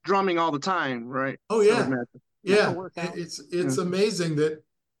be drumming all the time, right? Oh yeah. Yeah, work out. it's amazing that,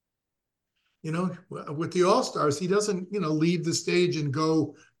 with the All-Stars, he doesn't, leave the stage and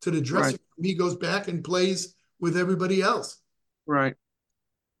go to the dressing room. He goes back and plays with everybody else. Right.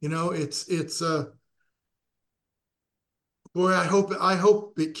 It's boy, I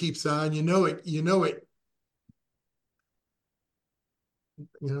hope it keeps on.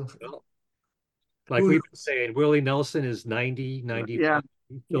 Well, like we've been saying, Willie Nelson is 90, 91. Yeah.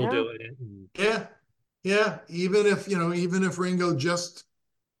 He's still doing it. And Yeah. Even if Ringo just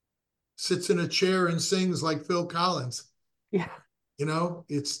sits in a chair and sings like Phil Collins, Yeah.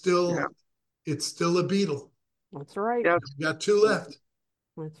 it's still a Beatle. That's right. Yeah. We got two left.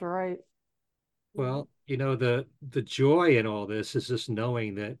 That's right. well, the joy in all this is just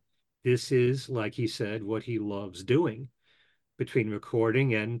knowing that this is, like he said, what he loves doing between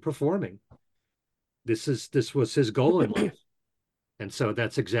recording and performing. This was his goal in life. And so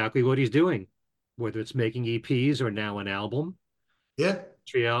that's exactly what he's doing, whether it's making EPs or now an album, Yeah.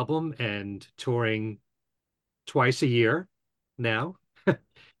 album, and touring twice a year now.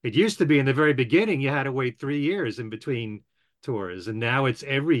 It used to be in the very beginning, you had to wait 3 years in between tours, and now it's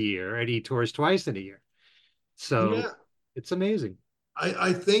every year, and he tours twice in a year. So it's amazing.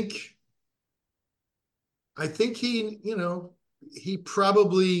 I think he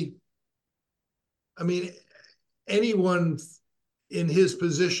probably, I mean, anyone in his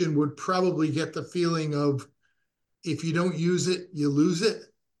position would probably get the feeling of, if you don't use it, you lose it.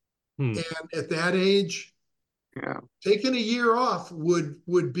 And at that age, taking a year off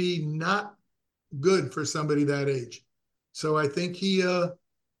would be not good for somebody that age. So I think he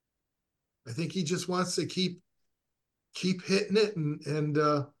just wants to keep hitting it, and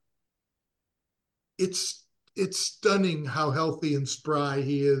it's stunning how healthy and spry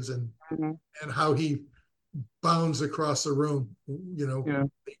he is, and how he bounds across the room,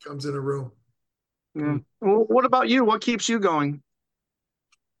 when he comes in a room. Yeah. Well, what about you? What keeps you going?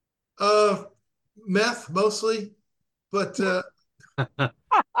 Meth mostly, but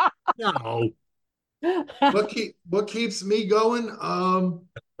No. what keeps me going?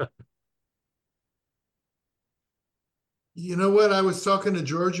 You know what? I was talking to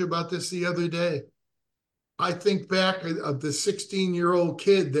George about this the other day. I think back of the 16-year-old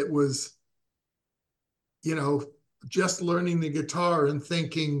kid that was, just learning the guitar and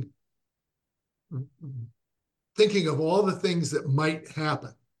thinking of all the things that might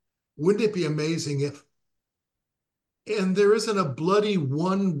happen. Wouldn't it be amazing if, and there isn't a bloody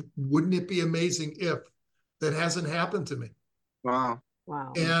one, wouldn't it be amazing if, that hasn't happened to me. Wow.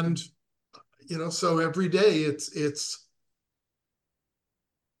 And, so every day it's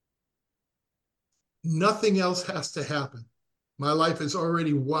nothing else has to happen. My life has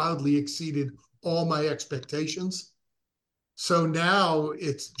already wildly exceeded all my expectations. So now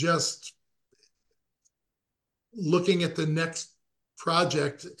it's just looking at the next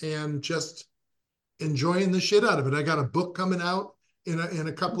project and just enjoying the shit out of it. I got a book coming out in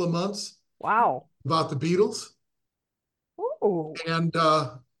a couple of months. Wow. About the Beatles. Ooh. And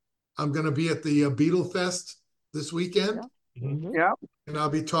I'm going to be at the Beatle Fest this weekend. Yeah. And I'll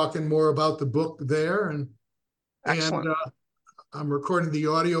be talking more about the book there. And Excellent. I'm recording the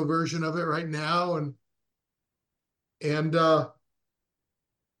audio version of it right now. And got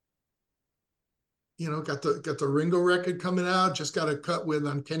the Ringo record coming out. Just got a cut with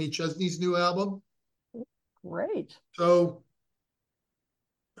on Kenny Chesney's new album. Great. So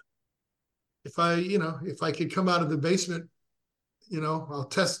if I could come out of the basement, I'll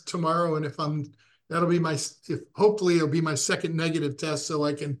test tomorrow. And hopefully it'll be my second negative test, so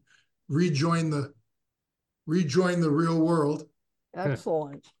I can rejoin the real world.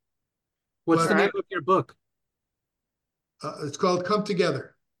 Excellent. What's the name of your book? It's called Come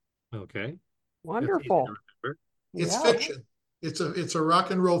Together. Okay. Wonderful. It's fiction. It's a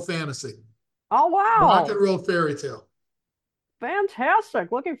rock and roll fantasy. Oh, wow. Rock and roll fairy tale.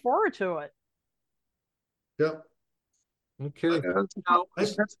 Fantastic. Looking forward to it. Yep. Okay. Go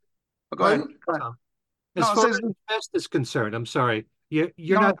ahead. Tom. As far as the fest is concerned, I'm sorry,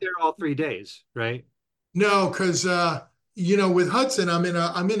 you're not there all 3 days, right? No, because with Hudson, I'm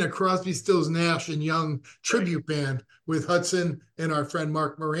in a Crosby, Stills, Nash and Young tribute band with Hudson and our friend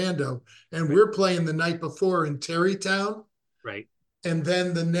Mark Mirando, and we're playing the night before in Terrytown. Right. And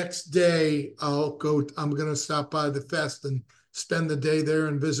then the next day I'm going to stop by the fest and spend the day there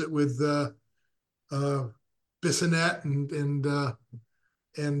and visit with Bissonette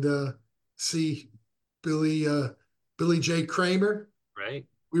and see Billy J. Kramer. Right.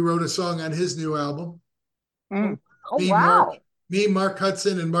 We wrote a song on his new album. Oh, wow. Mark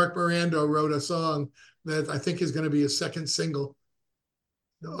Hudson, and Mark Mirando wrote a song that I think is going to be a second single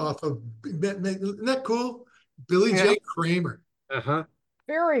off of. Isn't that cool? Billy Yeah. J. Kramer. Uh-huh.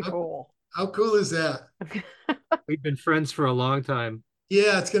 Very How, cool. how cool is that? We've been friends for a long time.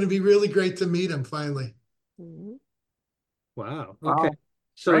 Yeah, it's going to be really great to meet him finally. Mhm. Wow. Okay. Wow.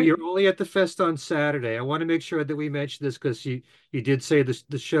 So Great. you're only at the fest on Saturday. I want to make sure that we mention this because you did say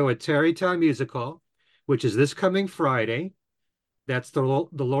the show at Tarrytown Music Hall, which is this coming Friday. That's the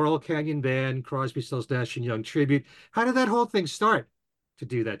Laurel Canyon Band, Crosby, Stills, Nash and Young tribute. How did that whole thing start to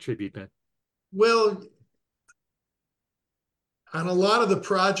do that tribute band? Well, on a lot of the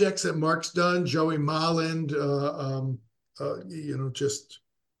projects that Mark's done, Joey Molland, just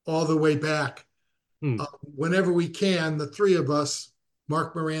all the way back. Hmm. Whenever we can, the three of us,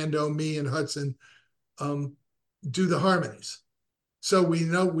 Mark Mirando, me, and Hudson, do the harmonies. So we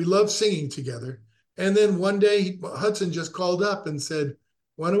know we love singing together. And then one day, Hudson just called up and said,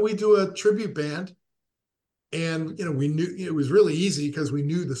 "Why don't we do a tribute band?" And we knew it was really easy because we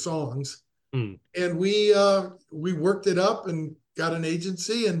knew the songs, Hmm. and we worked it up and got an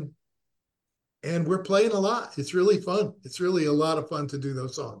agency, and we're playing a lot. It's really fun. It's really a lot of fun to do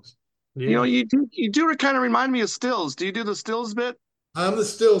those songs. Yeah. You do kind of remind me of Stills. Do you do the Stills bit? I'm the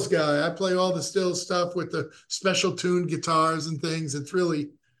Stills guy. I play all the Stills stuff with the special tuned guitars and things. It's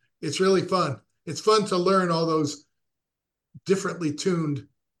really fun. It's fun to learn all those differently tuned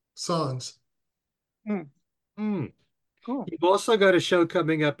songs. Hmm. Hmm. Cool. You've also got a show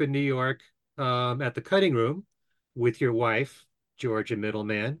coming up in New York at the Cutting Room with your wife, Georgia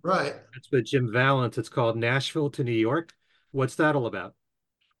Middleman. Right. That's with Jim Valance. It's called Nashville to New York. What's that all about?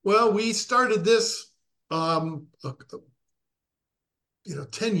 Well, we started this, 10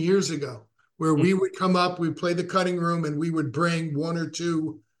 years ago, where we would come up, we'd play the Cutting Room, and we would bring one or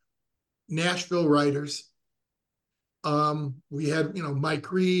two Nashville writers. We had,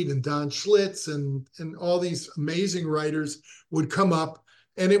 Mike Reed and Don Schlitz and all these amazing writers would come up,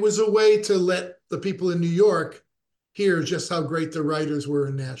 and it was a way to let the people in New York hear just how great the writers were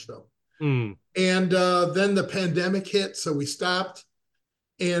in Nashville. Hmm. And then the pandemic hit, so we stopped,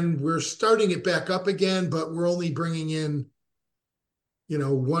 and we're starting it back up again, but we're only bringing in,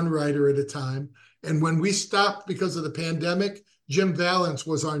 one writer at a time. And when we stopped because of the pandemic, Jim Valance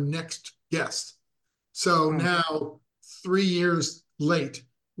was our next guest. So now, 3 years late,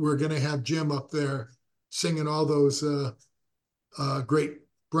 we're going to have Jim up there singing all those great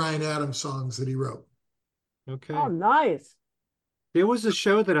Bryan Adams songs that he wrote. Okay. Oh, nice. There was a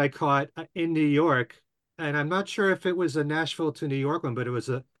show that I caught in New York, and I'm not sure if it was a Nashville to New York one, but it was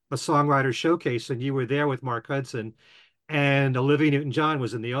a songwriter showcase, and you were there with Mark Hudson, and Olivia Newton-John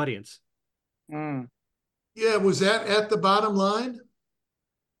was in the audience. Hmm. Yeah, was that at the Bottom Line?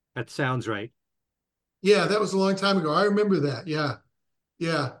 That sounds right. Yeah, that was a long time ago. I remember that. Yeah,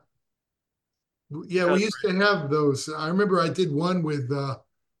 yeah, yeah. We Sounds used to have those. I remember I did one with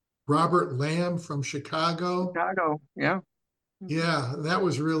Robert Lamb from Chicago. Chicago. Yeah. Yeah, that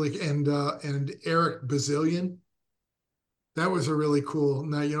was really and Eric Bazillion. That was a really cool.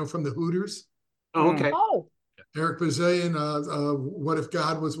 Now from the Hooters. Oh, okay. Oh. Eric Bazillion. What if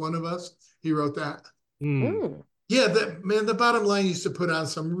God was one of us? He wrote that. Hmm. Mm. Yeah, that man. The Bottom Line used to put on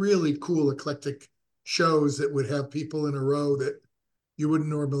some really cool eclectic shows that would have people in a row that you wouldn't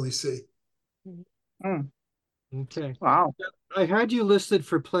normally see. Hmm. Okay. Wow. I had you listed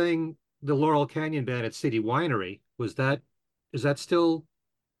for playing the Laurel Canyon Band at City Winery. Is that still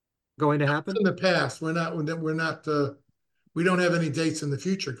going to happen? In the past, we don't have any dates in the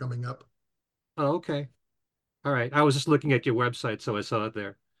future coming up. Oh, okay. All right. I was just looking at your website, so I saw it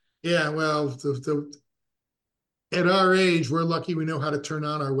there. Yeah, well, at our age, we're lucky we know how to turn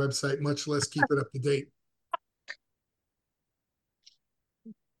on our website, much less keep it up to date.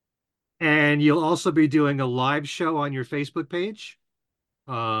 And you'll also be doing a live show on your Facebook page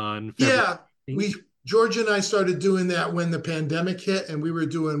on February. Yeah, George and I started doing that when the pandemic hit, and we were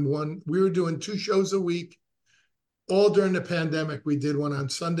doing 2 shows a week, all during the pandemic. We did one on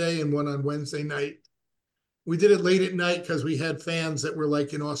Sunday and one on Wednesday night. We did it late at night because we had fans that were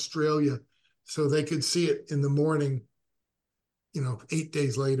like in Australia, so they could see it in the morning, 8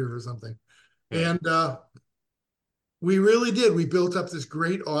 days later or something. Yeah. And we really did. We built up this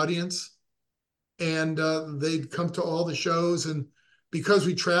great audience, and they'd come to all the shows. And because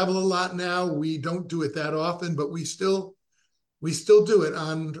we travel a lot now, we don't do it that often, but we still do it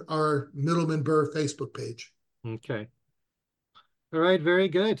on our Middleman Burr Facebook page. Okay. All right, very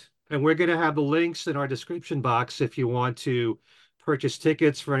good. And we're going to have the links in our description box if you want to purchase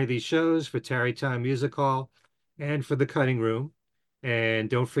tickets for any of these shows, for Tarrytown Music Hall and for the Cutting Room. And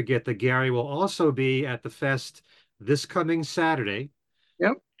don't forget that Gary will also be at the fest this coming Saturday.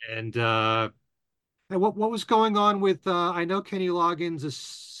 Yep. And what was going on with I know Kenny Loggins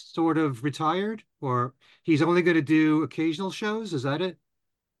is sort of retired, or he's only going to do occasional shows? Is that it?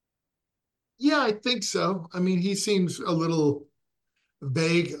 Yeah, I think so. I mean, he seems a little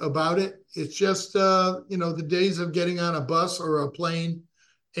vague about it. It's just, the days of getting on a bus or a plane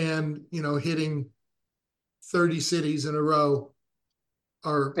and, hitting 30 cities in a row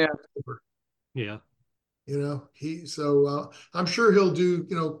are over. Yeah. I'm sure he'll do,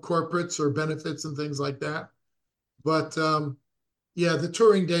 corporates or benefits and things like that. But yeah, the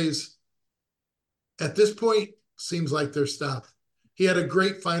touring days at this point seems like they're stopped. He had a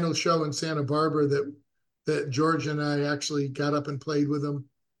great final show in Santa Barbara that George and I actually got up and played with him.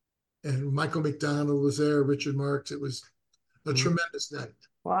 And Michael McDonald was there, Richard Marx. It was a tremendous night.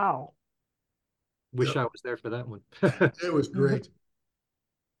 Wow. Wish I was there for that one. It was great.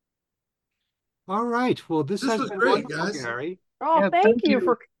 All right. Well, this has was been great, wonderful, guys. Gary. Oh,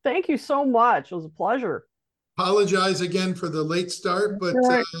 thank you so much. It was a pleasure. Apologize again for the late start, but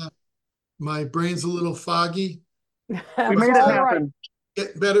my brain's a little foggy. We made it happen.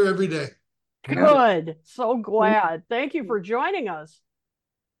 Get better every day. Good. So glad. Thank you for joining us.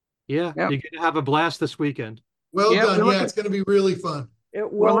 Yeah, you're going to have a blast this weekend. Well done. Yeah, it's going to be really fun.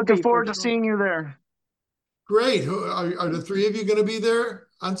 We're looking forward to seeing you there. Great. Are the three of you going to be there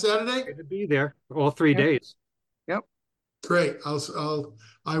on Saturday? Going to be there all 3 days. Yep. Great.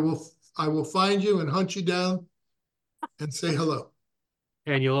 I will find you and hunt you down and say hello.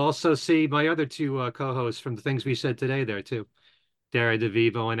 And you'll also see my other two co-hosts from the things we said today there too, Daria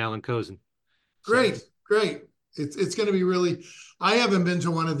DeVivo and Alan Cozen. Great. It's going to be really. I haven't been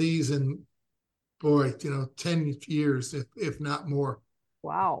to one of these in, 10 years, if not more.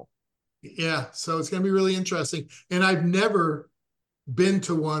 Wow. Yeah, so it's going to be really interesting. And I've never been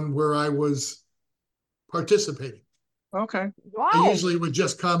to one where I was participating. Okay. Wow. I usually would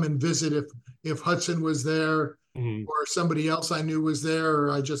just come and visit if Hudson was there or somebody else I knew was there,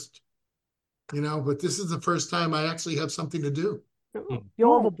 or I just, but this is the first time I actually have something to do.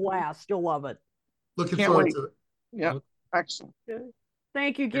 You'll have a blast. You'll love it. Looking forward to it. Yeah. Excellent.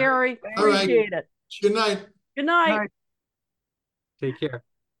 Thank you, Gary. All right. Appreciate it. Good night. Good night. Take care.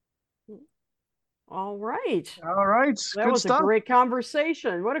 All right. That was a great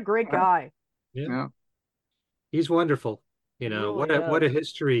conversation. What a great guy. Yeah. He's wonderful. What a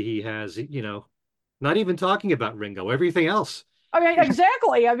history he has, not even talking about Ringo, everything else. I mean,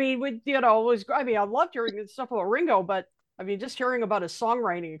 exactly. I mean, I loved hearing the stuff about Ringo, but I mean, just hearing about his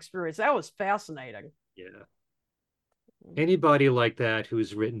songwriting experience, that was fascinating. Yeah. Anybody like that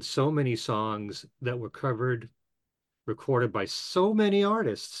who's written so many songs that were recorded by so many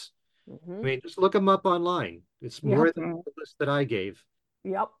artists. I mean, just look them up online. It's more than the list that I gave.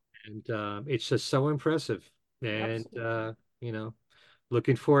 Yep. And it's just so impressive. And,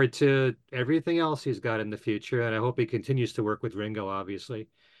 looking forward to everything else he's got in the future. And I hope he continues to work with Ringo, obviously.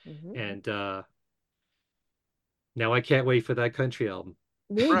 And now I can't wait for that country album.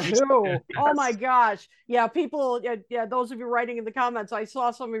 Me too. Yes. Oh my gosh. Yeah, people, those of you writing in the comments, I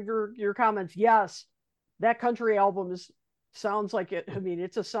saw some of your comments. Yes, that country album sounds like it. I mean,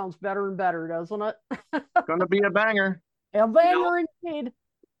 it just sounds better and better, doesn't it? Gonna be a banger. A banger indeed.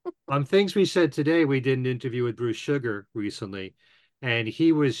 On things we said today, we did an interview with Bruce Sugar recently, and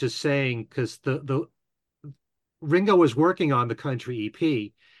he was just saying, because the Ringo was working on the country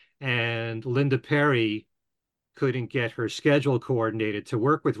EP, and Linda Perry couldn't get her schedule coordinated to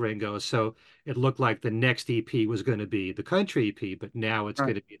work with Ringo, so it looked like the next EP was going to be the country EP, but now it's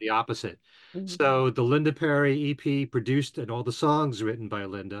going to be the opposite. So the Linda Perry EP produced and all the songs written by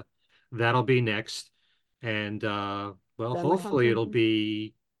Linda, that'll be next. And hopefully it'll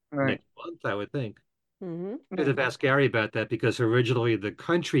be next month, I would think. I should have asked Gary about that, because originally the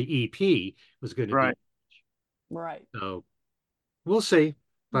country EP was going to be right. So we'll see.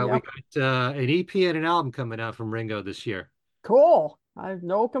 But we got an EP and an album coming out from Ringo this year. Cool. I have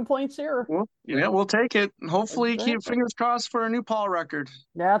no complaints here. Well, we'll take it. Hopefully keep fingers crossed for a new Paul record.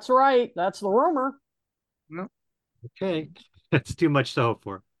 That's right. That's the rumor. Yep. Okay. That's too much to hope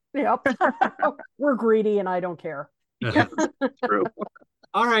for. Yep. We're greedy and I don't care. True.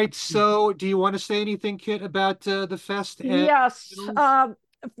 All right. So do you want to say anything, Kit, about the fest? Yes.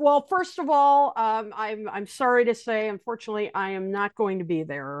 Well, first of all, I'm sorry to say, unfortunately, I am not going to be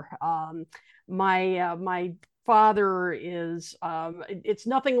there. My father is it's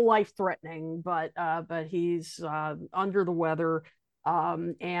nothing life-threatening, but he's under the weather,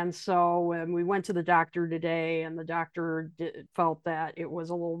 and so we went to the doctor today, and the doctor felt that it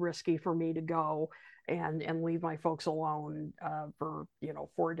was a little risky for me to go and leave my folks alone for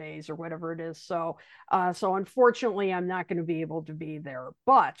 4 days or whatever it is. So unfortunately, I'm not going to be able to be there.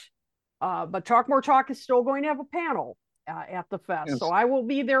 But Talk More Talk is still going to have a panel. at the fest. Yes. So I will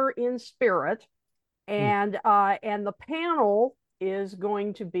be there in spirit, and the panel is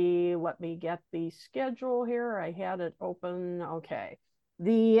going to be. Let me get the schedule here. I had it open. Okay.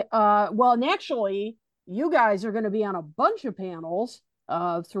 And actually, you guys are going to be on a bunch of panels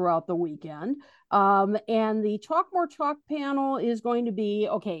throughout the weekend. And the Talk More Talk panel is going to be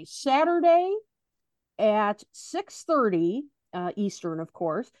Saturday at 6:30 Eastern, of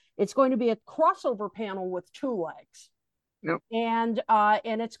course. It's going to be a crossover panel with two legs. Yep. And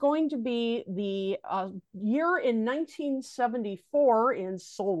it's going to be the year in 1974 in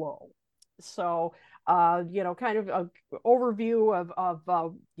solo. So kind of an overview of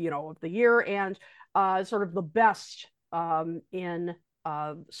the year and sort of the best in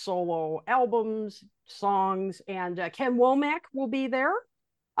solo albums, songs, and Ken Womack will be there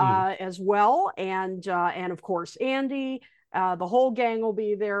as well, and of course Andy. The whole gang will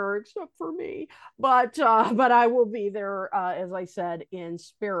be there except for me, but I will be there as I said in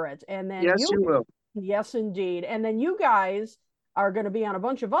spirit. And then yes, you will. Yes, indeed. And then you guys are going to be on a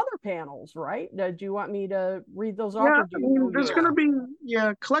bunch of other panels, right? Do you want me to read those off? Yeah, there's going to be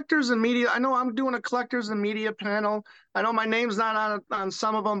collectors and media. I know I'm doing a collectors and media panel. I know my name's not on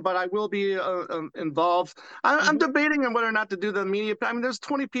some of them, but I will be involved. I'm debating on whether or not to do the media. I mean, there's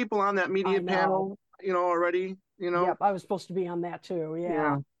 20 people on that media panel, already. Yep, I was supposed to be on that too.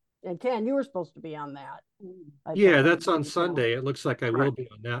 Yeah. And Ken, you were supposed to be on that. That's on Sunday. It looks like I will be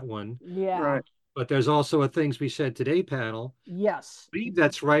on that one. Yeah. Right. But there's also a Things We Said Today panel. Yes. I believe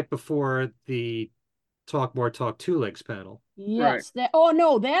that's right before the Talk More Talk Two Legs panel. Yes. Right.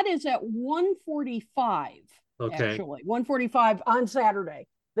 That is at 1:45. Okay. Actually, 1:45 on Saturday.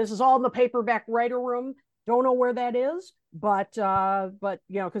 This is all in the paperback writer room. Don't know where that is, but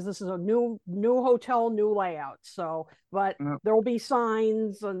because this is a new hotel, new layout. So, but there will be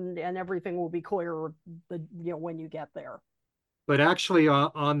signs and everything will be clear when you get there. But actually,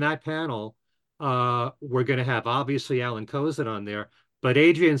 on that panel, we're going to have obviously Alan Kozin on there, but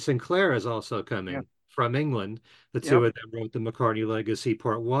Adrian Sinclair is also coming from England. The two of them wrote the McCartney Legacy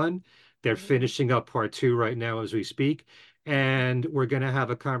Part 1. They're finishing up Part 2 right now as we speak, and we're going to have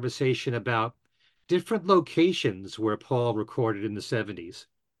a conversation about different locations where Paul recorded in the 70s.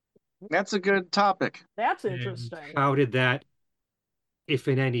 That's a good topic. That's interesting. And how did that, if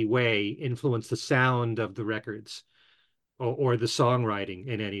in any way, influence the sound of the records or the songwriting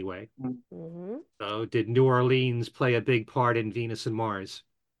in any way? So did New Orleans play a big part in Venus and Mars?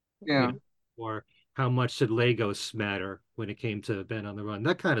 Yeah. Or how much did Lagos matter when it came to Ben on the Run?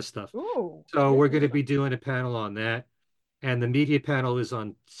 That kind of stuff. Ooh, so we're going to be doing a panel on that. And the media panel is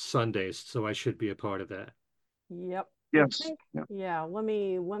on Sundays, so I should be a part of that. Yep. Yes. Yeah. Let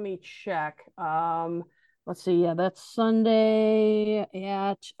me check. Let's see. Yeah, that's Sunday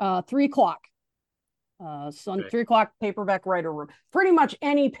at 3:00. 3:00 paperback writer room. Pretty much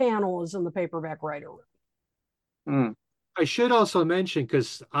any panel is in the paperback writer room. I should also mention,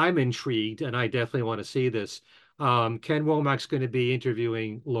 because I'm intrigued and I definitely want to see this. Ken Womack's going to be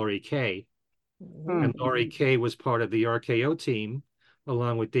interviewing Laurie Kay. And Laurie Kay was part of the RKO team,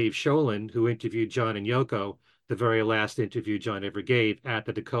 along with Dave Sholin, who interviewed John and Yoko, the very last interview John ever gave at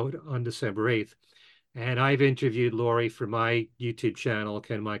the Dakota on December 8th. And I've interviewed Laurie for my YouTube channel,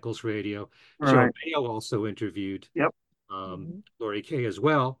 Ken Michaels Radio. Joe Mayo also interviewed Laurie Kay as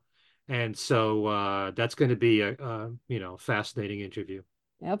well. And so that's going to be a fascinating interview.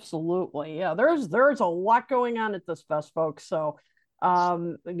 Absolutely. Yeah, there's a lot going on at this fest, folks. So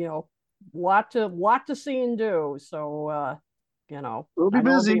lot to see and do. So we'll be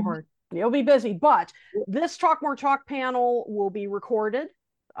busy. You'll be busy, but this Talk More Talk panel will be recorded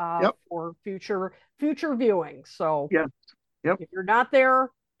for future viewing. So if you're not there,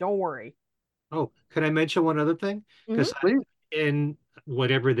 don't worry. Oh, can I mention one other thing? Because in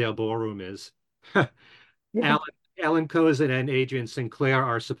whatever their ballroom is, Alan Kozin and Adrian Sinclair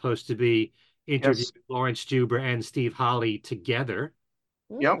are supposed to be interviewing Lawrence Juber and Steve Holley together.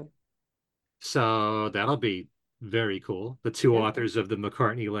 Yep. So that'll be very cool. The two authors of the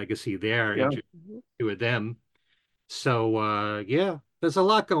McCartney Legacy there, two of them. So there's a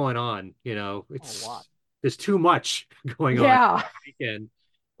lot going on. There's too much going on this weekend.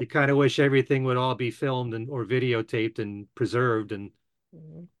 You kind of wish everything would all be filmed or videotaped and preserved, and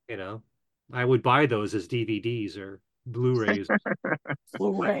I would buy those as DVDs or Blu-rays.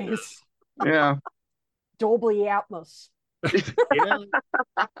 Blu-rays. Yeah. Dolby Atmos.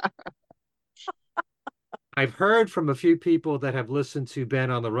 I've heard from a few people that have listened to Ben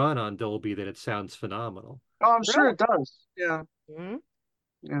on the Run on Dolby that it sounds phenomenal. Oh, I'm sure it does. Yeah.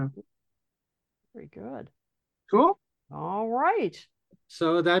 Yeah. Very good. Cool. All right.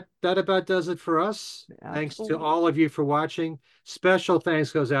 So that about does it for us. Thanks to Absolutely. all of you for watching. Special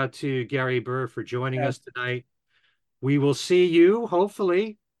thanks goes out to Gary Burr for joining us tonight. We will see you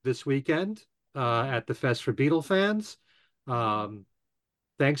hopefully this weekend at the Fest for Beatle fans.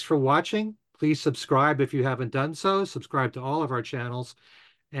 Thanks for watching. Please subscribe if you haven't done so. Subscribe to all of our channels,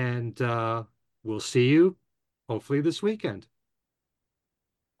 and we'll see you hopefully this weekend.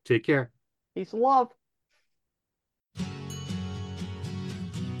 Take care. Peace and love.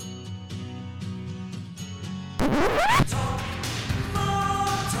 Talk